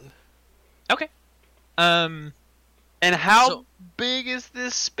facing in. Okay. Um, And how So- big is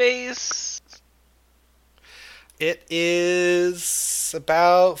this space? It is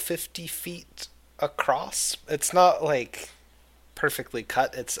about 50 feet across. It's not like perfectly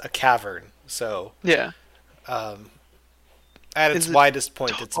cut. It's a cavern. So Yeah. at its Is it widest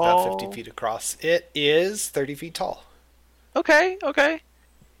point, it's about 50 tall? feet across. It is 30 feet tall. Okay.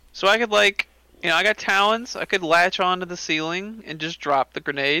 So I could I got talons. I could latch onto the ceiling and just drop the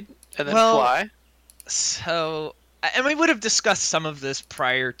grenade and then Well, fly. so, and we would have discussed some of this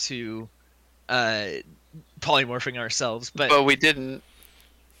prior to polymorphing ourselves, But we didn't.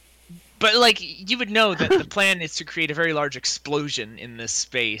 But like you would know that the plan is to create a very large explosion in this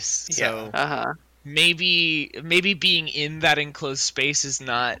space. So maybe being in that enclosed space is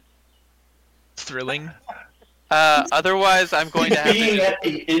not thrilling. Otherwise, I'm going to have Being to. at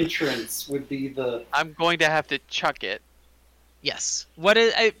the entrance would be the. I'm going to have to chuck it. Yes. What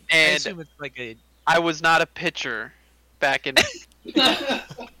is I And- assume it's like a I was not a pitcher back in.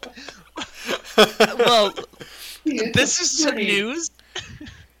 well, this is some pretty- news.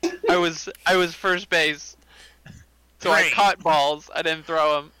 I was first base. So I Great. caught balls. I didn't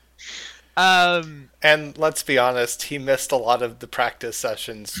throw them. And let's be honest, he missed a lot of the practice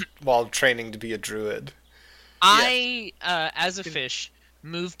sessions while training to be a druid. I as a fish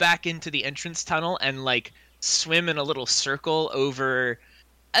move back into the entrance tunnel and like swim in a little circle over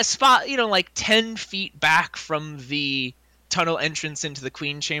a spot, like 10 feet back from the tunnel entrance into the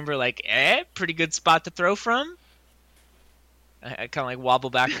Queen chamber, like, pretty good spot to throw from. I kind of like wobble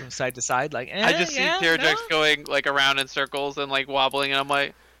back from side to side, like, I just see Terrajex no? going like around in circles and like wobbling, and I'm like,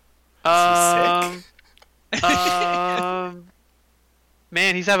 Is he sick?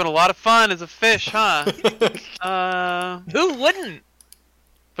 man, he's having a lot of fun as a fish, huh? Who wouldn't?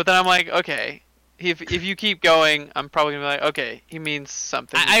 But then I'm like, okay, if you keep going, I'm probably gonna be like, okay, he means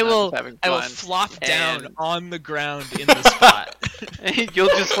something. He's I not will just having I will fun. flop down And- on the ground in the spot. You'll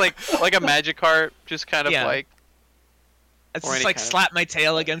just like a magic heart, just kind of Yeah. like, It's Or just any like kind of slap my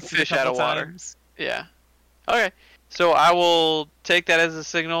tail against it a fish out couple of water. times. yeah. Okay, so I will take that as a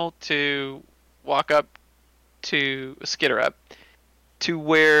signal to walk up to skitter up to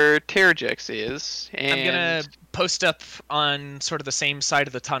where Terrajex is, and I'm gonna post up on sort of the same side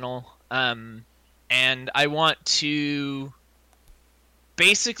of the tunnel, and I want to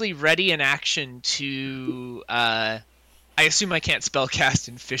basically ready an action to. I assume I can't spellcast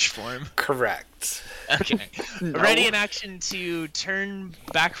in fish form. Correct. Okay. No. Ready an action to turn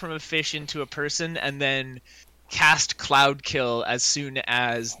back from a fish into a person, and then cast Cloud Kill as soon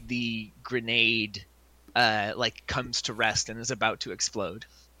as the grenade, comes to rest and is about to explode.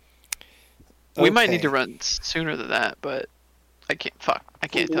 We might need Okay. to run sooner than that, but I can't. Fuck, I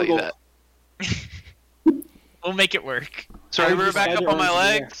can't tell you that. We'll make it work. So I I would rear just back either up on my run from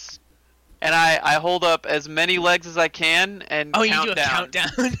there. legs, and I hold up as many legs as I can and Oh, count you do a down.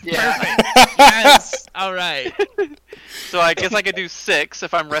 countdown? Yeah. Perfect. Yes. All right. So I guess I could do 6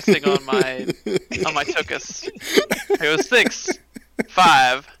 if I'm resting on my tuchus. It was 6,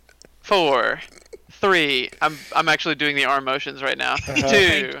 5, 4, 3. I'm actually doing the arm motions right now. 2,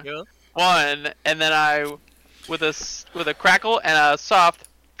 Thank you. 1, and then I with a crackle and a soft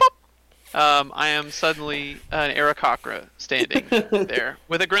pop. I am suddenly an Aarakocra standing there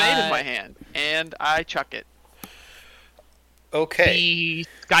with a grenade in my hand, and I chuck it. Okay. The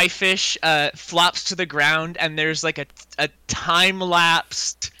skyfish flops to the ground, and there's like a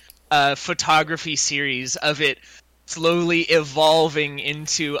time-lapsed photography series of it slowly evolving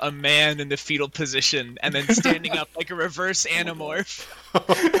into a man in the fetal position, and then standing up like a reverse Animorph.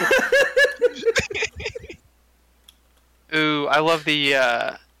 Ooh, I love the.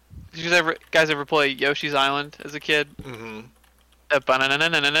 Did you guys ever play Yoshi's Island as a kid? hmm When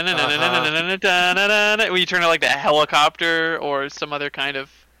you turn it like the helicopter or some other kind of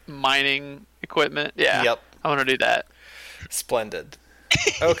mining equipment. Yeah. Yep. I want to do that. Splendid.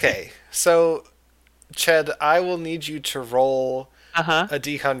 Okay, so Ched, I will need you to roll Uh-huh. a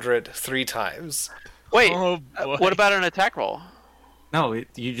d100 3 times. Wait, Oh, boy. what about an attack roll? No,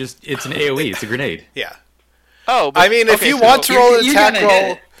 it's an AoE. It's a grenade. Yeah. Oh, I mean, if okay, you so- want to roll an you're attack gonna hit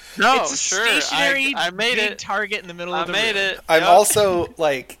roll, it. No, It's a sure. stationary I made big it. target in the middle I of the made room. it. I'm Yep. also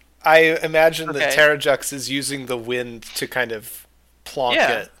like I imagine that Okay. Terrajux is using the wind to kind of plonk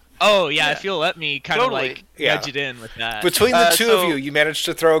Yeah. it. Oh yeah, Yeah. if you'll let me kind of Totally. like Yeah. nudge it in with that. Between the two so- of you, you managed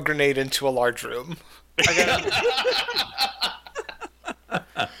to throw a grenade into a large room. I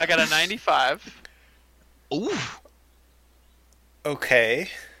got a 95. Ooh. Okay.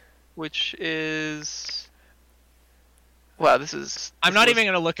 which is wow. This is. I'm this not list- even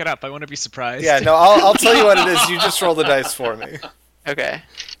gonna look it up. I want to be surprised. Yeah, no, I'll tell you what it is. You just roll the dice for me. Okay.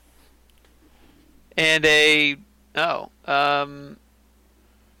 And a a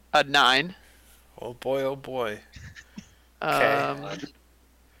 9. Oh boy, oh boy. Um,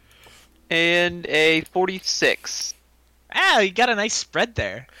 and a 46. Ah, you got a nice spread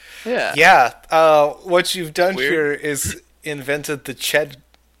there. Yeah. Yeah, what you've done Weird. here is invented the Ched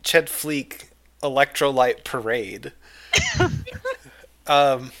Fleek Electrolyte Parade.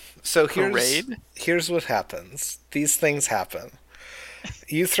 So Parade? here's what happens. These things happen.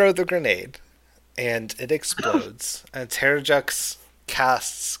 You throw the grenade, and it explodes, and Terrajux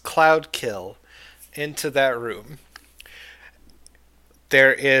casts Cloud Kill into that room.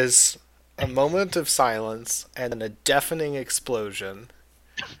 There is a moment of silence and then a deafening explosion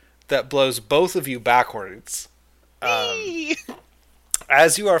that blows both of you backwards.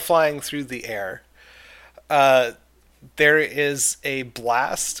 As you are flying through the air, there is a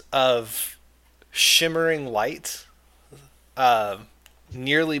blast of shimmering light,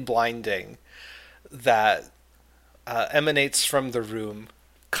 nearly blinding, that emanates from the room,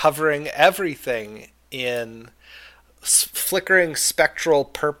 covering everything in flickering spectral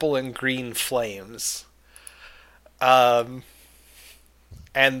purple and green flames. And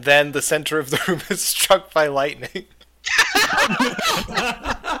then the center of the room is struck by lightning.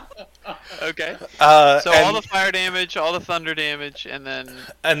 Okay. So all the fire damage, all the thunder damage, and then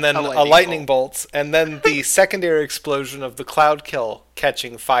a lightning lightning bolt, and then the secondary explosion of the cloud kill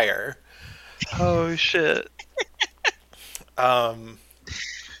catching fire. oh shit.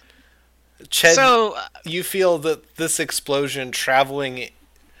 Ched, So, you feel that this explosion traveling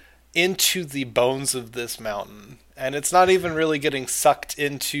into the bones of this mountain, and it's not even really getting sucked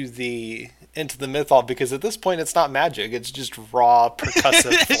into the mythal, because at this point it's not magic; it's just raw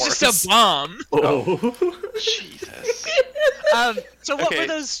percussive it's force. just a bomb. Oh. Jesus. So what Okay.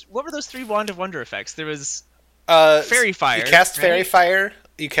 were those 3 Wand of Wonder effects? There was Uh, Fairy Fire. You cast Fairy right? Fire,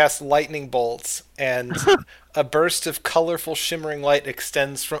 you cast Lightning Bolts, and a burst of colorful shimmering light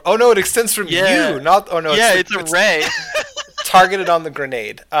extends from... Oh no, it extends from Yeah. you! Not... Oh no, Yeah, it's a ray. targeted on the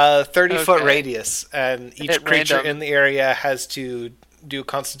grenade. 30-foot Okay. radius, and each Hit creature random. in the area has to do a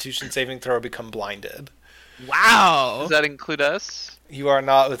Constitution saving throw or become blinded. Wow. Does that include us? You are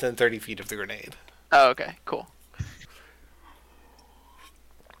not within 30 feet of the grenade. Oh, okay, cool.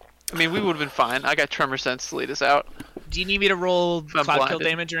 I mean, we would have been fine. I got Tremor Sense to lead us out. Do you need me to roll I'm cloud kill blinded.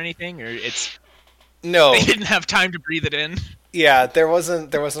 damage or anything, or it's No, they didn't have time to breathe it in? yeah, there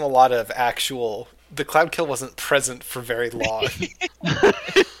wasn't a lot of actual... The cloud kill wasn't present for very long.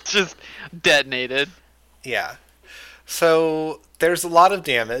 Just detonated. Yeah. So there's a lot of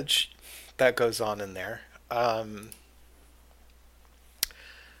damage that goes on in there.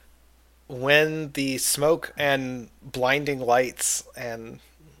 When the smoke and blinding lights and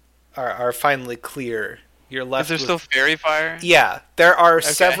are finally clear, you're Is left there with... still fairy fire? Yeah, there are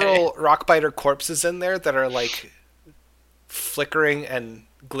several rockbiter corpses in there that are like flickering and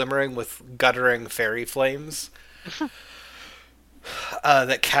glimmering with guttering fairy flames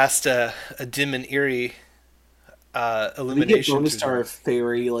that cast a dim and eerie We get illumination. bonus through to our them.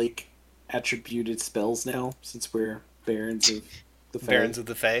 fairy like attributed spells now, since we're barons of the Fae. Barons of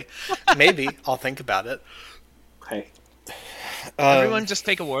the Fae. Maybe I'll think about it. Okay. Everyone just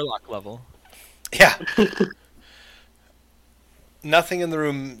take a warlock level. Yeah. Nothing in the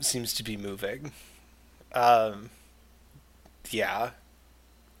room seems to be moving. Yeah.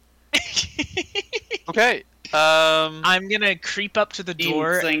 Okay. I'm gonna creep up to the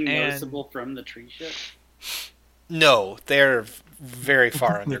door Anything and noticeable from the tree ship? No, they're very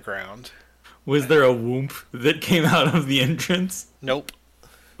far underground. Was there a whoomp that came out of the entrance? Nope.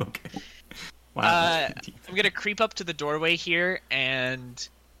 Okay. Wow. I'm gonna creep up to the doorway here, and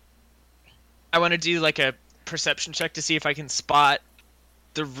I want to do like a perception check to see if I can spot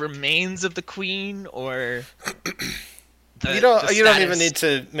the remains of the queen or the, You don't the even status. need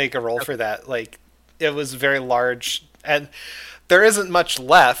to make a roll for that. Like, it was very large, and there isn't much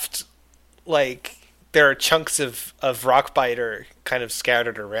left. Like, there are chunks of rockbiter kind of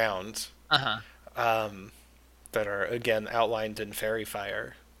scattered around, that are again outlined in fairy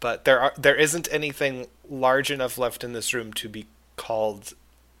fire. But there isn't anything large enough left in this room to be called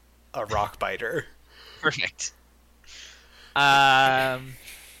a rockbiter. Perfect.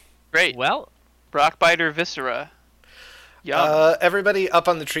 Great. Well, Rockbiter Viscera. Yum. Everybody up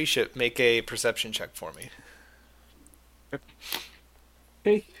on the tree ship, make a perception check for me.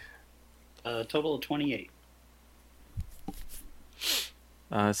 Okay. A total of 28.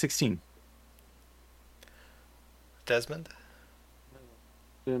 16. Desmond?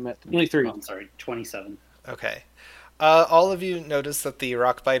 I'm at 23. Oh, I'm sorry, 27. Okay. All of you notice that the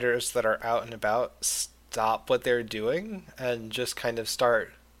rock biters that are out and about stop what they're doing and just kind of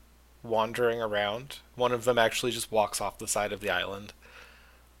start wandering around. One of them actually just walks off the side of the island.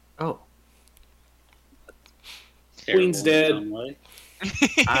 Oh, Queen's Terrible dead. in some way.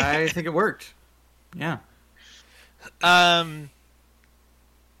 I think it worked. Yeah. I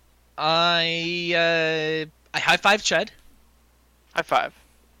high five Ched High five.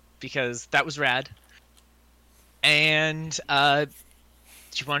 because that was rad. And do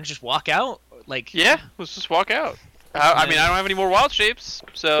you want to just walk out? Like, Yeah, let's just walk out. I mean, I don't have any more wild shapes,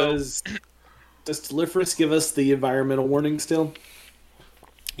 so Does Telephorus give us the environmental warning still?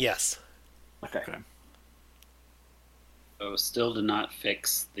 Yes. Okay. So still did not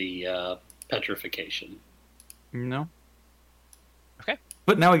fix the petrification. No. Okay.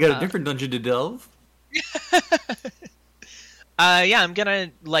 But now we got a different dungeon to delve. yeah, I'm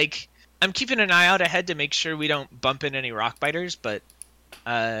gonna I'm keeping an eye out ahead to make sure we don't bump into any rock biters, but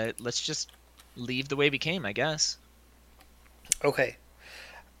let's just leave the way we came, I guess. Okay.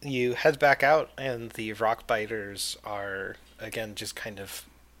 You head back out, and the rock biters are, again, just kind of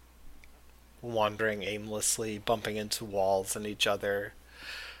wandering aimlessly, bumping into walls and each other,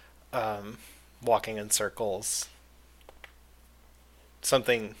 walking in circles.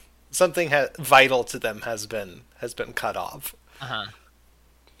 Something vital to them has been cut off. Uh-huh.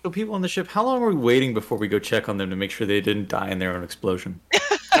 So people on the ship, how long are we waiting before we go check on them to make sure they didn't die in their own explosion?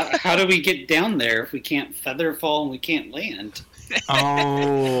 How do we get down there if we can't feather fall and we can't land?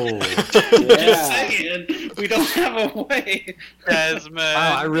 Oh. Just saying, we don't have a way. Desmond.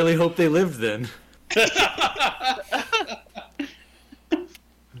 Wow, I really hope they lived then. I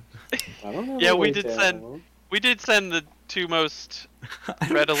don't know. Yeah, we did send the two most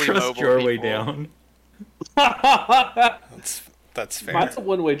readily Trust mobile your way people. down. That's fair. That's a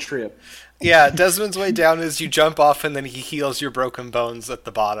one-way trip. Yeah, Desmond's way down is you jump off and then he heals your broken bones at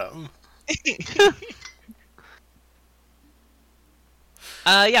the bottom.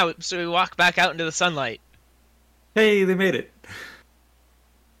 Yeah, so we walk back out into the sunlight Hey, they made it.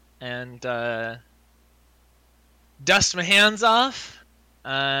 and dust my hands off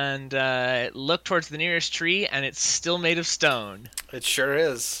and look towards the nearest tree, and it's still made of stone. It sure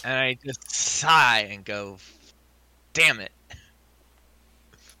is. And I just sigh and go, damn it.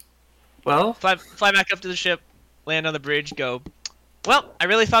 Well, Fly back up to the ship, land on the bridge, go, well, I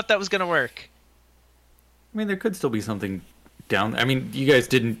really thought that was going to work. I mean, there could still be something down. I mean, you guys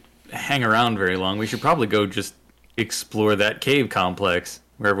didn't hang around very long. We should probably go just explore that cave complex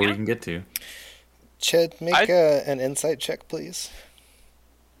wherever we can get to. Ched, make an insight check, please.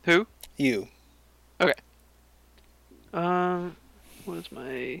 Who? You. Okay. What is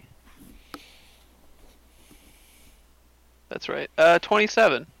my? That's right.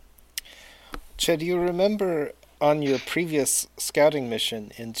 27. Ched, you remember on your previous scouting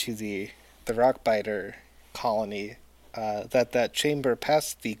mission into the Rockbiter colony that chamber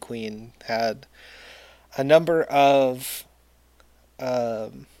past the Queen had a number of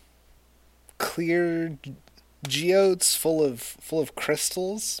clear geodes full of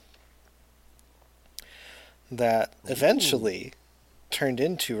crystals that eventually turned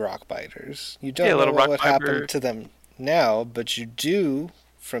into rockbiters. You don't know what would happen to them now, but you do,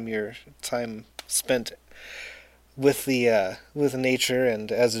 from your time spent with with nature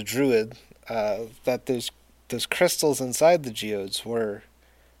and as a druid, that those crystals inside the geodes were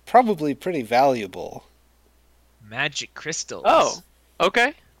probably pretty valuable. Magic crystals. Oh,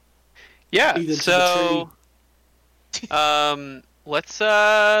 okay. Yeah. Feed them to So, let's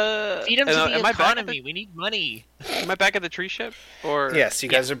Feed them to the am I back at economy. We need money. Am I back at the tree ship? Or Yes, you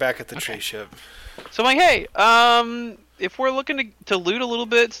guys are back at the tree ship. So I'm like, hey, if we're looking to loot a little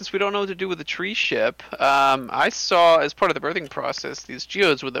bit, since we don't know what to do with the tree ship, I saw as part of the birthing process these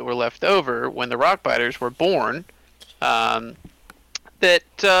geodes that were left over when the rockbiters were born. That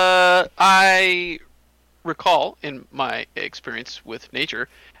I recall in my experience with nature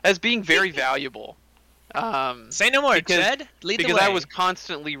as being very valuable. Say no more, because- Jed. Lead the Because way. I was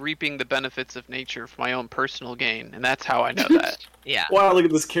constantly reaping the benefits of nature for my own personal gain, and that's how I know that. Yeah. Wow, look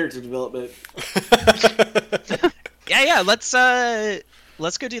at this character development. Yeah. Let's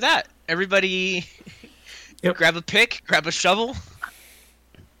go do that. Everybody, Yep. grab a pick, grab a shovel.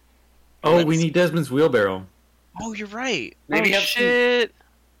 Oh, we need Desmond's wheelbarrow. Oh, you're right. Maybe Oh, have some, shit.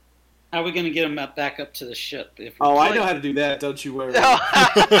 how are we going to get them back up to the ship? If we Oh, I can't? know how to do that. Don't you worry.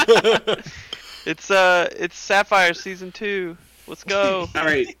 It's Sapphire season 2. Let's go. All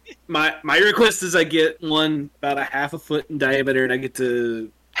right. My request is I get one about a half a foot in diameter, and I get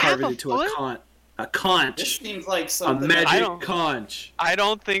to carve Half it a into foot? a con. A This conch. seems like A something. I magic don't- conch. I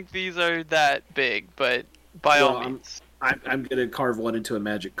don't think these are that big, but by Well, all means. I'm gonna carve one into a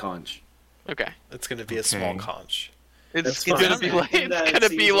magic conch. Okay. It's going to be a small Okay. conch. It's That's gonna fine. be like Something that it's gonna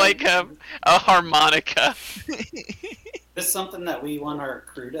be seems like a harmonica. This something that we want our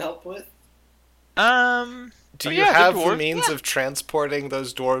crew to help with. Do Oh, you yeah, they're have the dwarves. means of transporting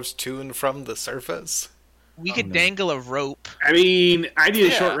those dwarves to and from the surface? We Oh, could no. dangle a rope. I mean, I need a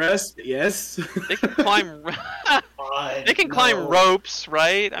Yeah. short rest. Yes. They can climb. They can climb ropes,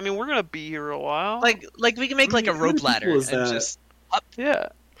 right? I mean, we're gonna be here a while. Like we can make like a How many rope ladder people is and that? just yeah.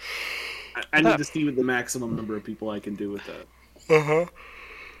 I need to see what the maximum number of people I can do with that. Uh-huh.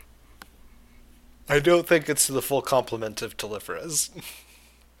 I don't think it's the full complement of Telephorus.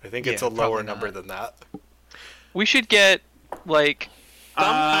 I think it's Yeah, a lower probably number not. than that. We should get like some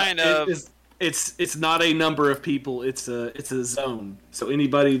kind of. It's not a number of people. It's a zone. So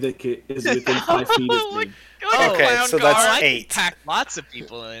anybody that is within 5 feet is Like- me. like a Okay, clown so car. that's I can 8. pack lots of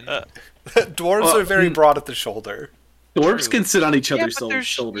people in. Dwarves Well, are very broad at the shoulder. Dwarves can sit on each Yeah, other's but there's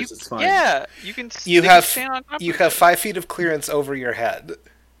shoulders. It's fine. Yeah, you can. You they can have stand on top you of have it. 5 feet of clearance over your head.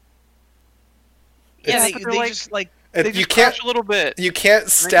 yeah, but they they're like- just like They You just can't crouch a little bit. you can't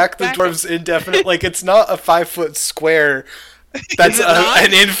stack the back dwarves indefinite. Like it's not a 5-foot square. That's Is it not?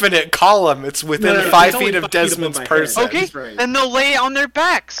 an infinite column. It's within No, 5 it's only feet of 5 feet above Desmond's my head. person. Okay, That's right. then they'll lay on their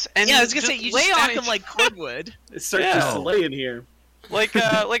backs and yeah, I was gonna say just you lay just on stack them each- like cordwood. It starts Yeah. just to lay in here.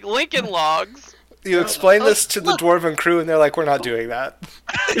 like Lincoln logs. You explain this to the dwarven crew, and they're like, "We're not doing that."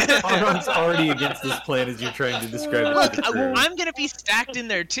 Auron's already against this plan as you're trying to describe it. Look, to the crew. I'm gonna be stacked in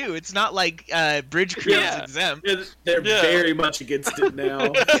there too. It's not like bridge crew Yeah. is exempt. They're Yeah. very much against it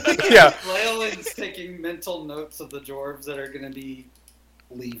now. Yeah, Flailing's taking mental notes of the dwarves that are going to be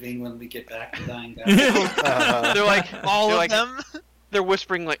leaving when we get back to Dying Guy. uh-huh. They're like All they're of like, them. They're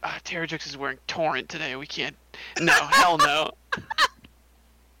whispering like, "Ah, Terrajux is wearing Torrent today. We can't. No, hell no."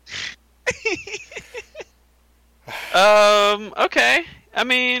 Okay. I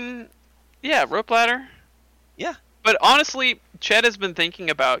mean, yeah, rope ladder. Yeah. But honestly, Chet has been thinking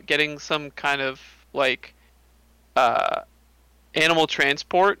about getting some kind of like animal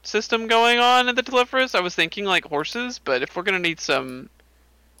transport system going on in the Telephorus. I was thinking like horses, but if we're gonna need some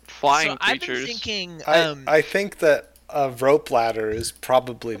flying So I've creatures, been thinking. I think that a rope ladder is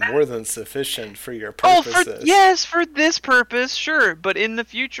probably more than sufficient for your oh, purposes. yes, for this purpose, sure. But in the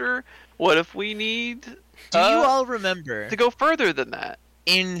future, what if we need do you all remember to go further than that?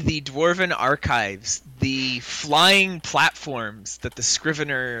 in the Dwarven archives the flying platforms that the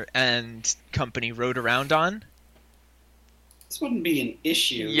Scrivener and company rode around on? This wouldn't be an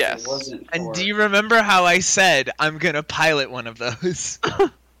issue Yes. if it wasn't And for... do you remember how I said I'm gonna pilot one of those?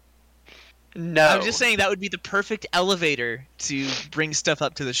 No. I'm just saying that would be the perfect elevator to bring stuff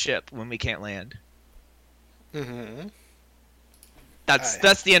up to the ship when we can't land. Mm-hmm.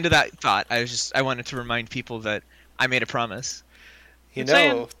 That's the end of that thought. I wanted to remind people that I made a promise. You I'm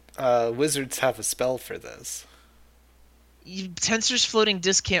saying- know, wizards have a spell for this. Tensor's floating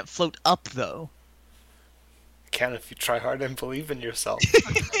disc can't float up though. Can if you try hard and believe in yourself.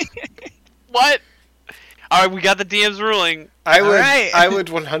 What? All right, we got the DM's ruling. I would, Alright. I would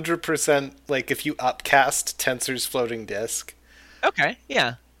 100% like if you upcast Tensor's floating disc Okay,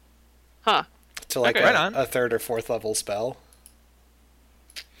 yeah. Huh. to like Okay. Right on. a 3rd or 4th level spell.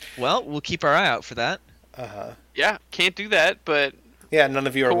 Well, we'll keep our eye out for that. Uh-huh. Yeah, can't do that, but Yeah, none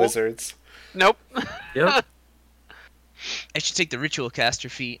of you are Cool. wizards. nope. Yep. I should take the ritual caster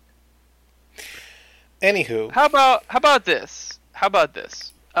feat. Anywho, How about this? How about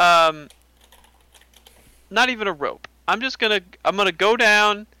this? Not even a rope. I'm gonna go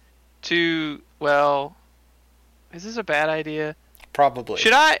down to, well, is this a bad idea? probably.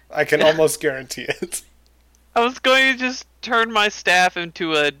 Should I? I can almost guarantee it. I was going to just turn my staff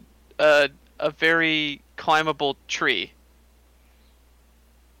into a very climbable tree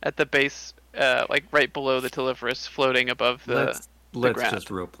at the base, like right below the Telephorus, floating above the. Let's ground.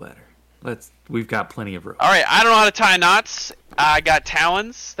 just rope ladder. We've got plenty of rope. All right, I don't know how to tie knots. I got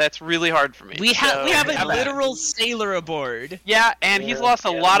talons. That's really hard for me. We have So- a literal sailor aboard. Yeah, and he's lost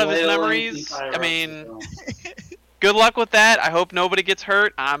a Yeah, lot of his Flailing memories. can tie I ropes mean, as well. good luck with that. I hope nobody gets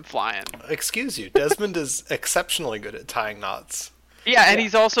hurt. I'm flying. Excuse you, Desmond is exceptionally good at tying knots. Yeah, and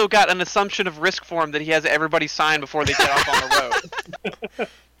he's also got an assumption of risk form that he has everybody sign before they get off on the road.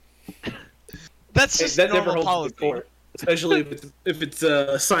 That's just that never normal holds policy. the court, especially if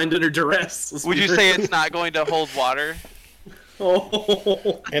it's signed under duress. Let's Would be you say real. it's not going to hold water?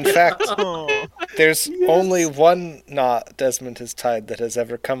 Oh. In fact, Oh. there's only one knot Desmond has tied that has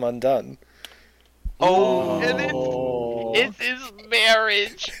ever come undone. Oh, and Oh. it's his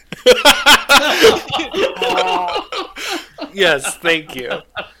marriage. Yes, thank you.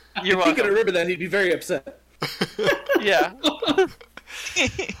 You're If he could welcome. remember that, he'd be very upset. Yeah.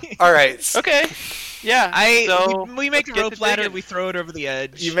 All right. Okay. Yeah. So we make a let's get rope to ladder. digging. We throw it over the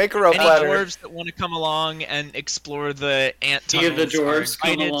edge. You make a rope Any ladder. dwarves that want to come along and explore the ant Do the tunnels are dwarves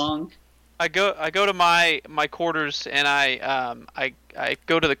come invited. along? I go to my quarters and I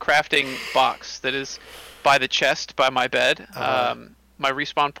go to the crafting box that is by the chest by my bed, my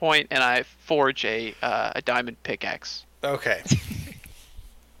respawn point, and I forge a diamond pickaxe. Okay.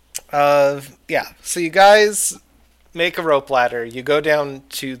 Yeah. So you guys make a rope ladder. You go down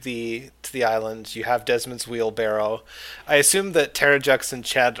to the island. You have Desmond's wheelbarrow. I assume that Terrajux and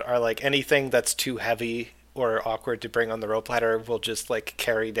Ched are like anything that's too heavy or awkward to bring on the rope ladder will just like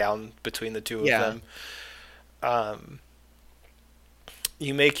carry down between the two of them.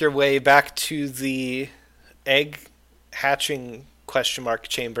 You make your way back to the egg hatching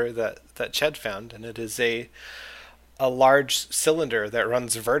chamber that Ched found, and it is a large cylinder that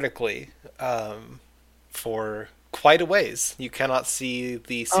runs vertically for quite a ways. You cannot see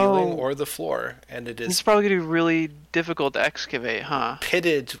the ceiling or the floor, and it It's is probably gonna be really difficult to excavate, huh?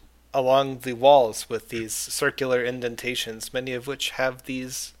 pitted along the walls with these circular indentations, many of which have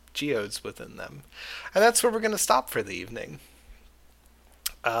these geodes within them. And that's where we're going to stop for the evening.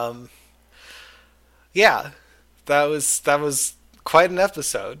 Yeah, that was quite an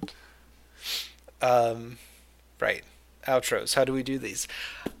episode. Right. Outros. How do we do these?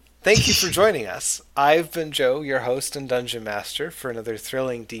 Thank you for joining us. I've been Joe, your host and dungeon master for another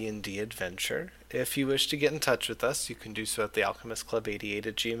thrilling D&D adventure. If you wish to get in touch with us, you can do so at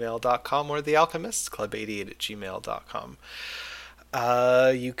thealchemistclub88@gmail.com or thealchemistclub88@gmail.com.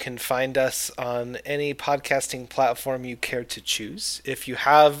 You can find us on any podcasting platform you care to choose. If you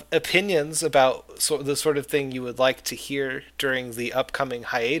have opinions about the sort of thing you would like to hear during the upcoming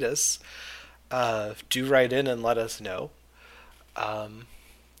hiatus, do write in and let us know.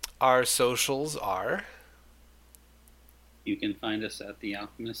 Our socials are... You can find us at the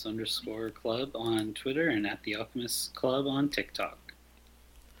Alchemist_Club on Twitter and at the Alchemist Club on TikTok.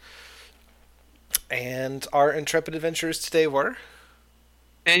 And our intrepid adventurers today were...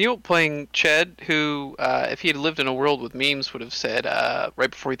 Daniel playing Ched, who, if he had lived in a world with memes, would have said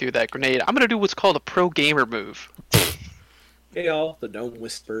right before he threw that grenade, "I'm gonna do what's called a pro gamer move." Hey y'all, the Gnome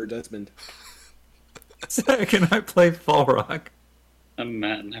Whisperer, Desmond. Can I play Fall Rock? I'm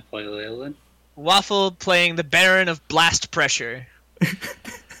Matt and I play Leyland. Waffle playing the Baron of Blast Pressure.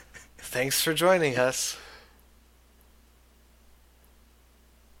 Thanks for joining us.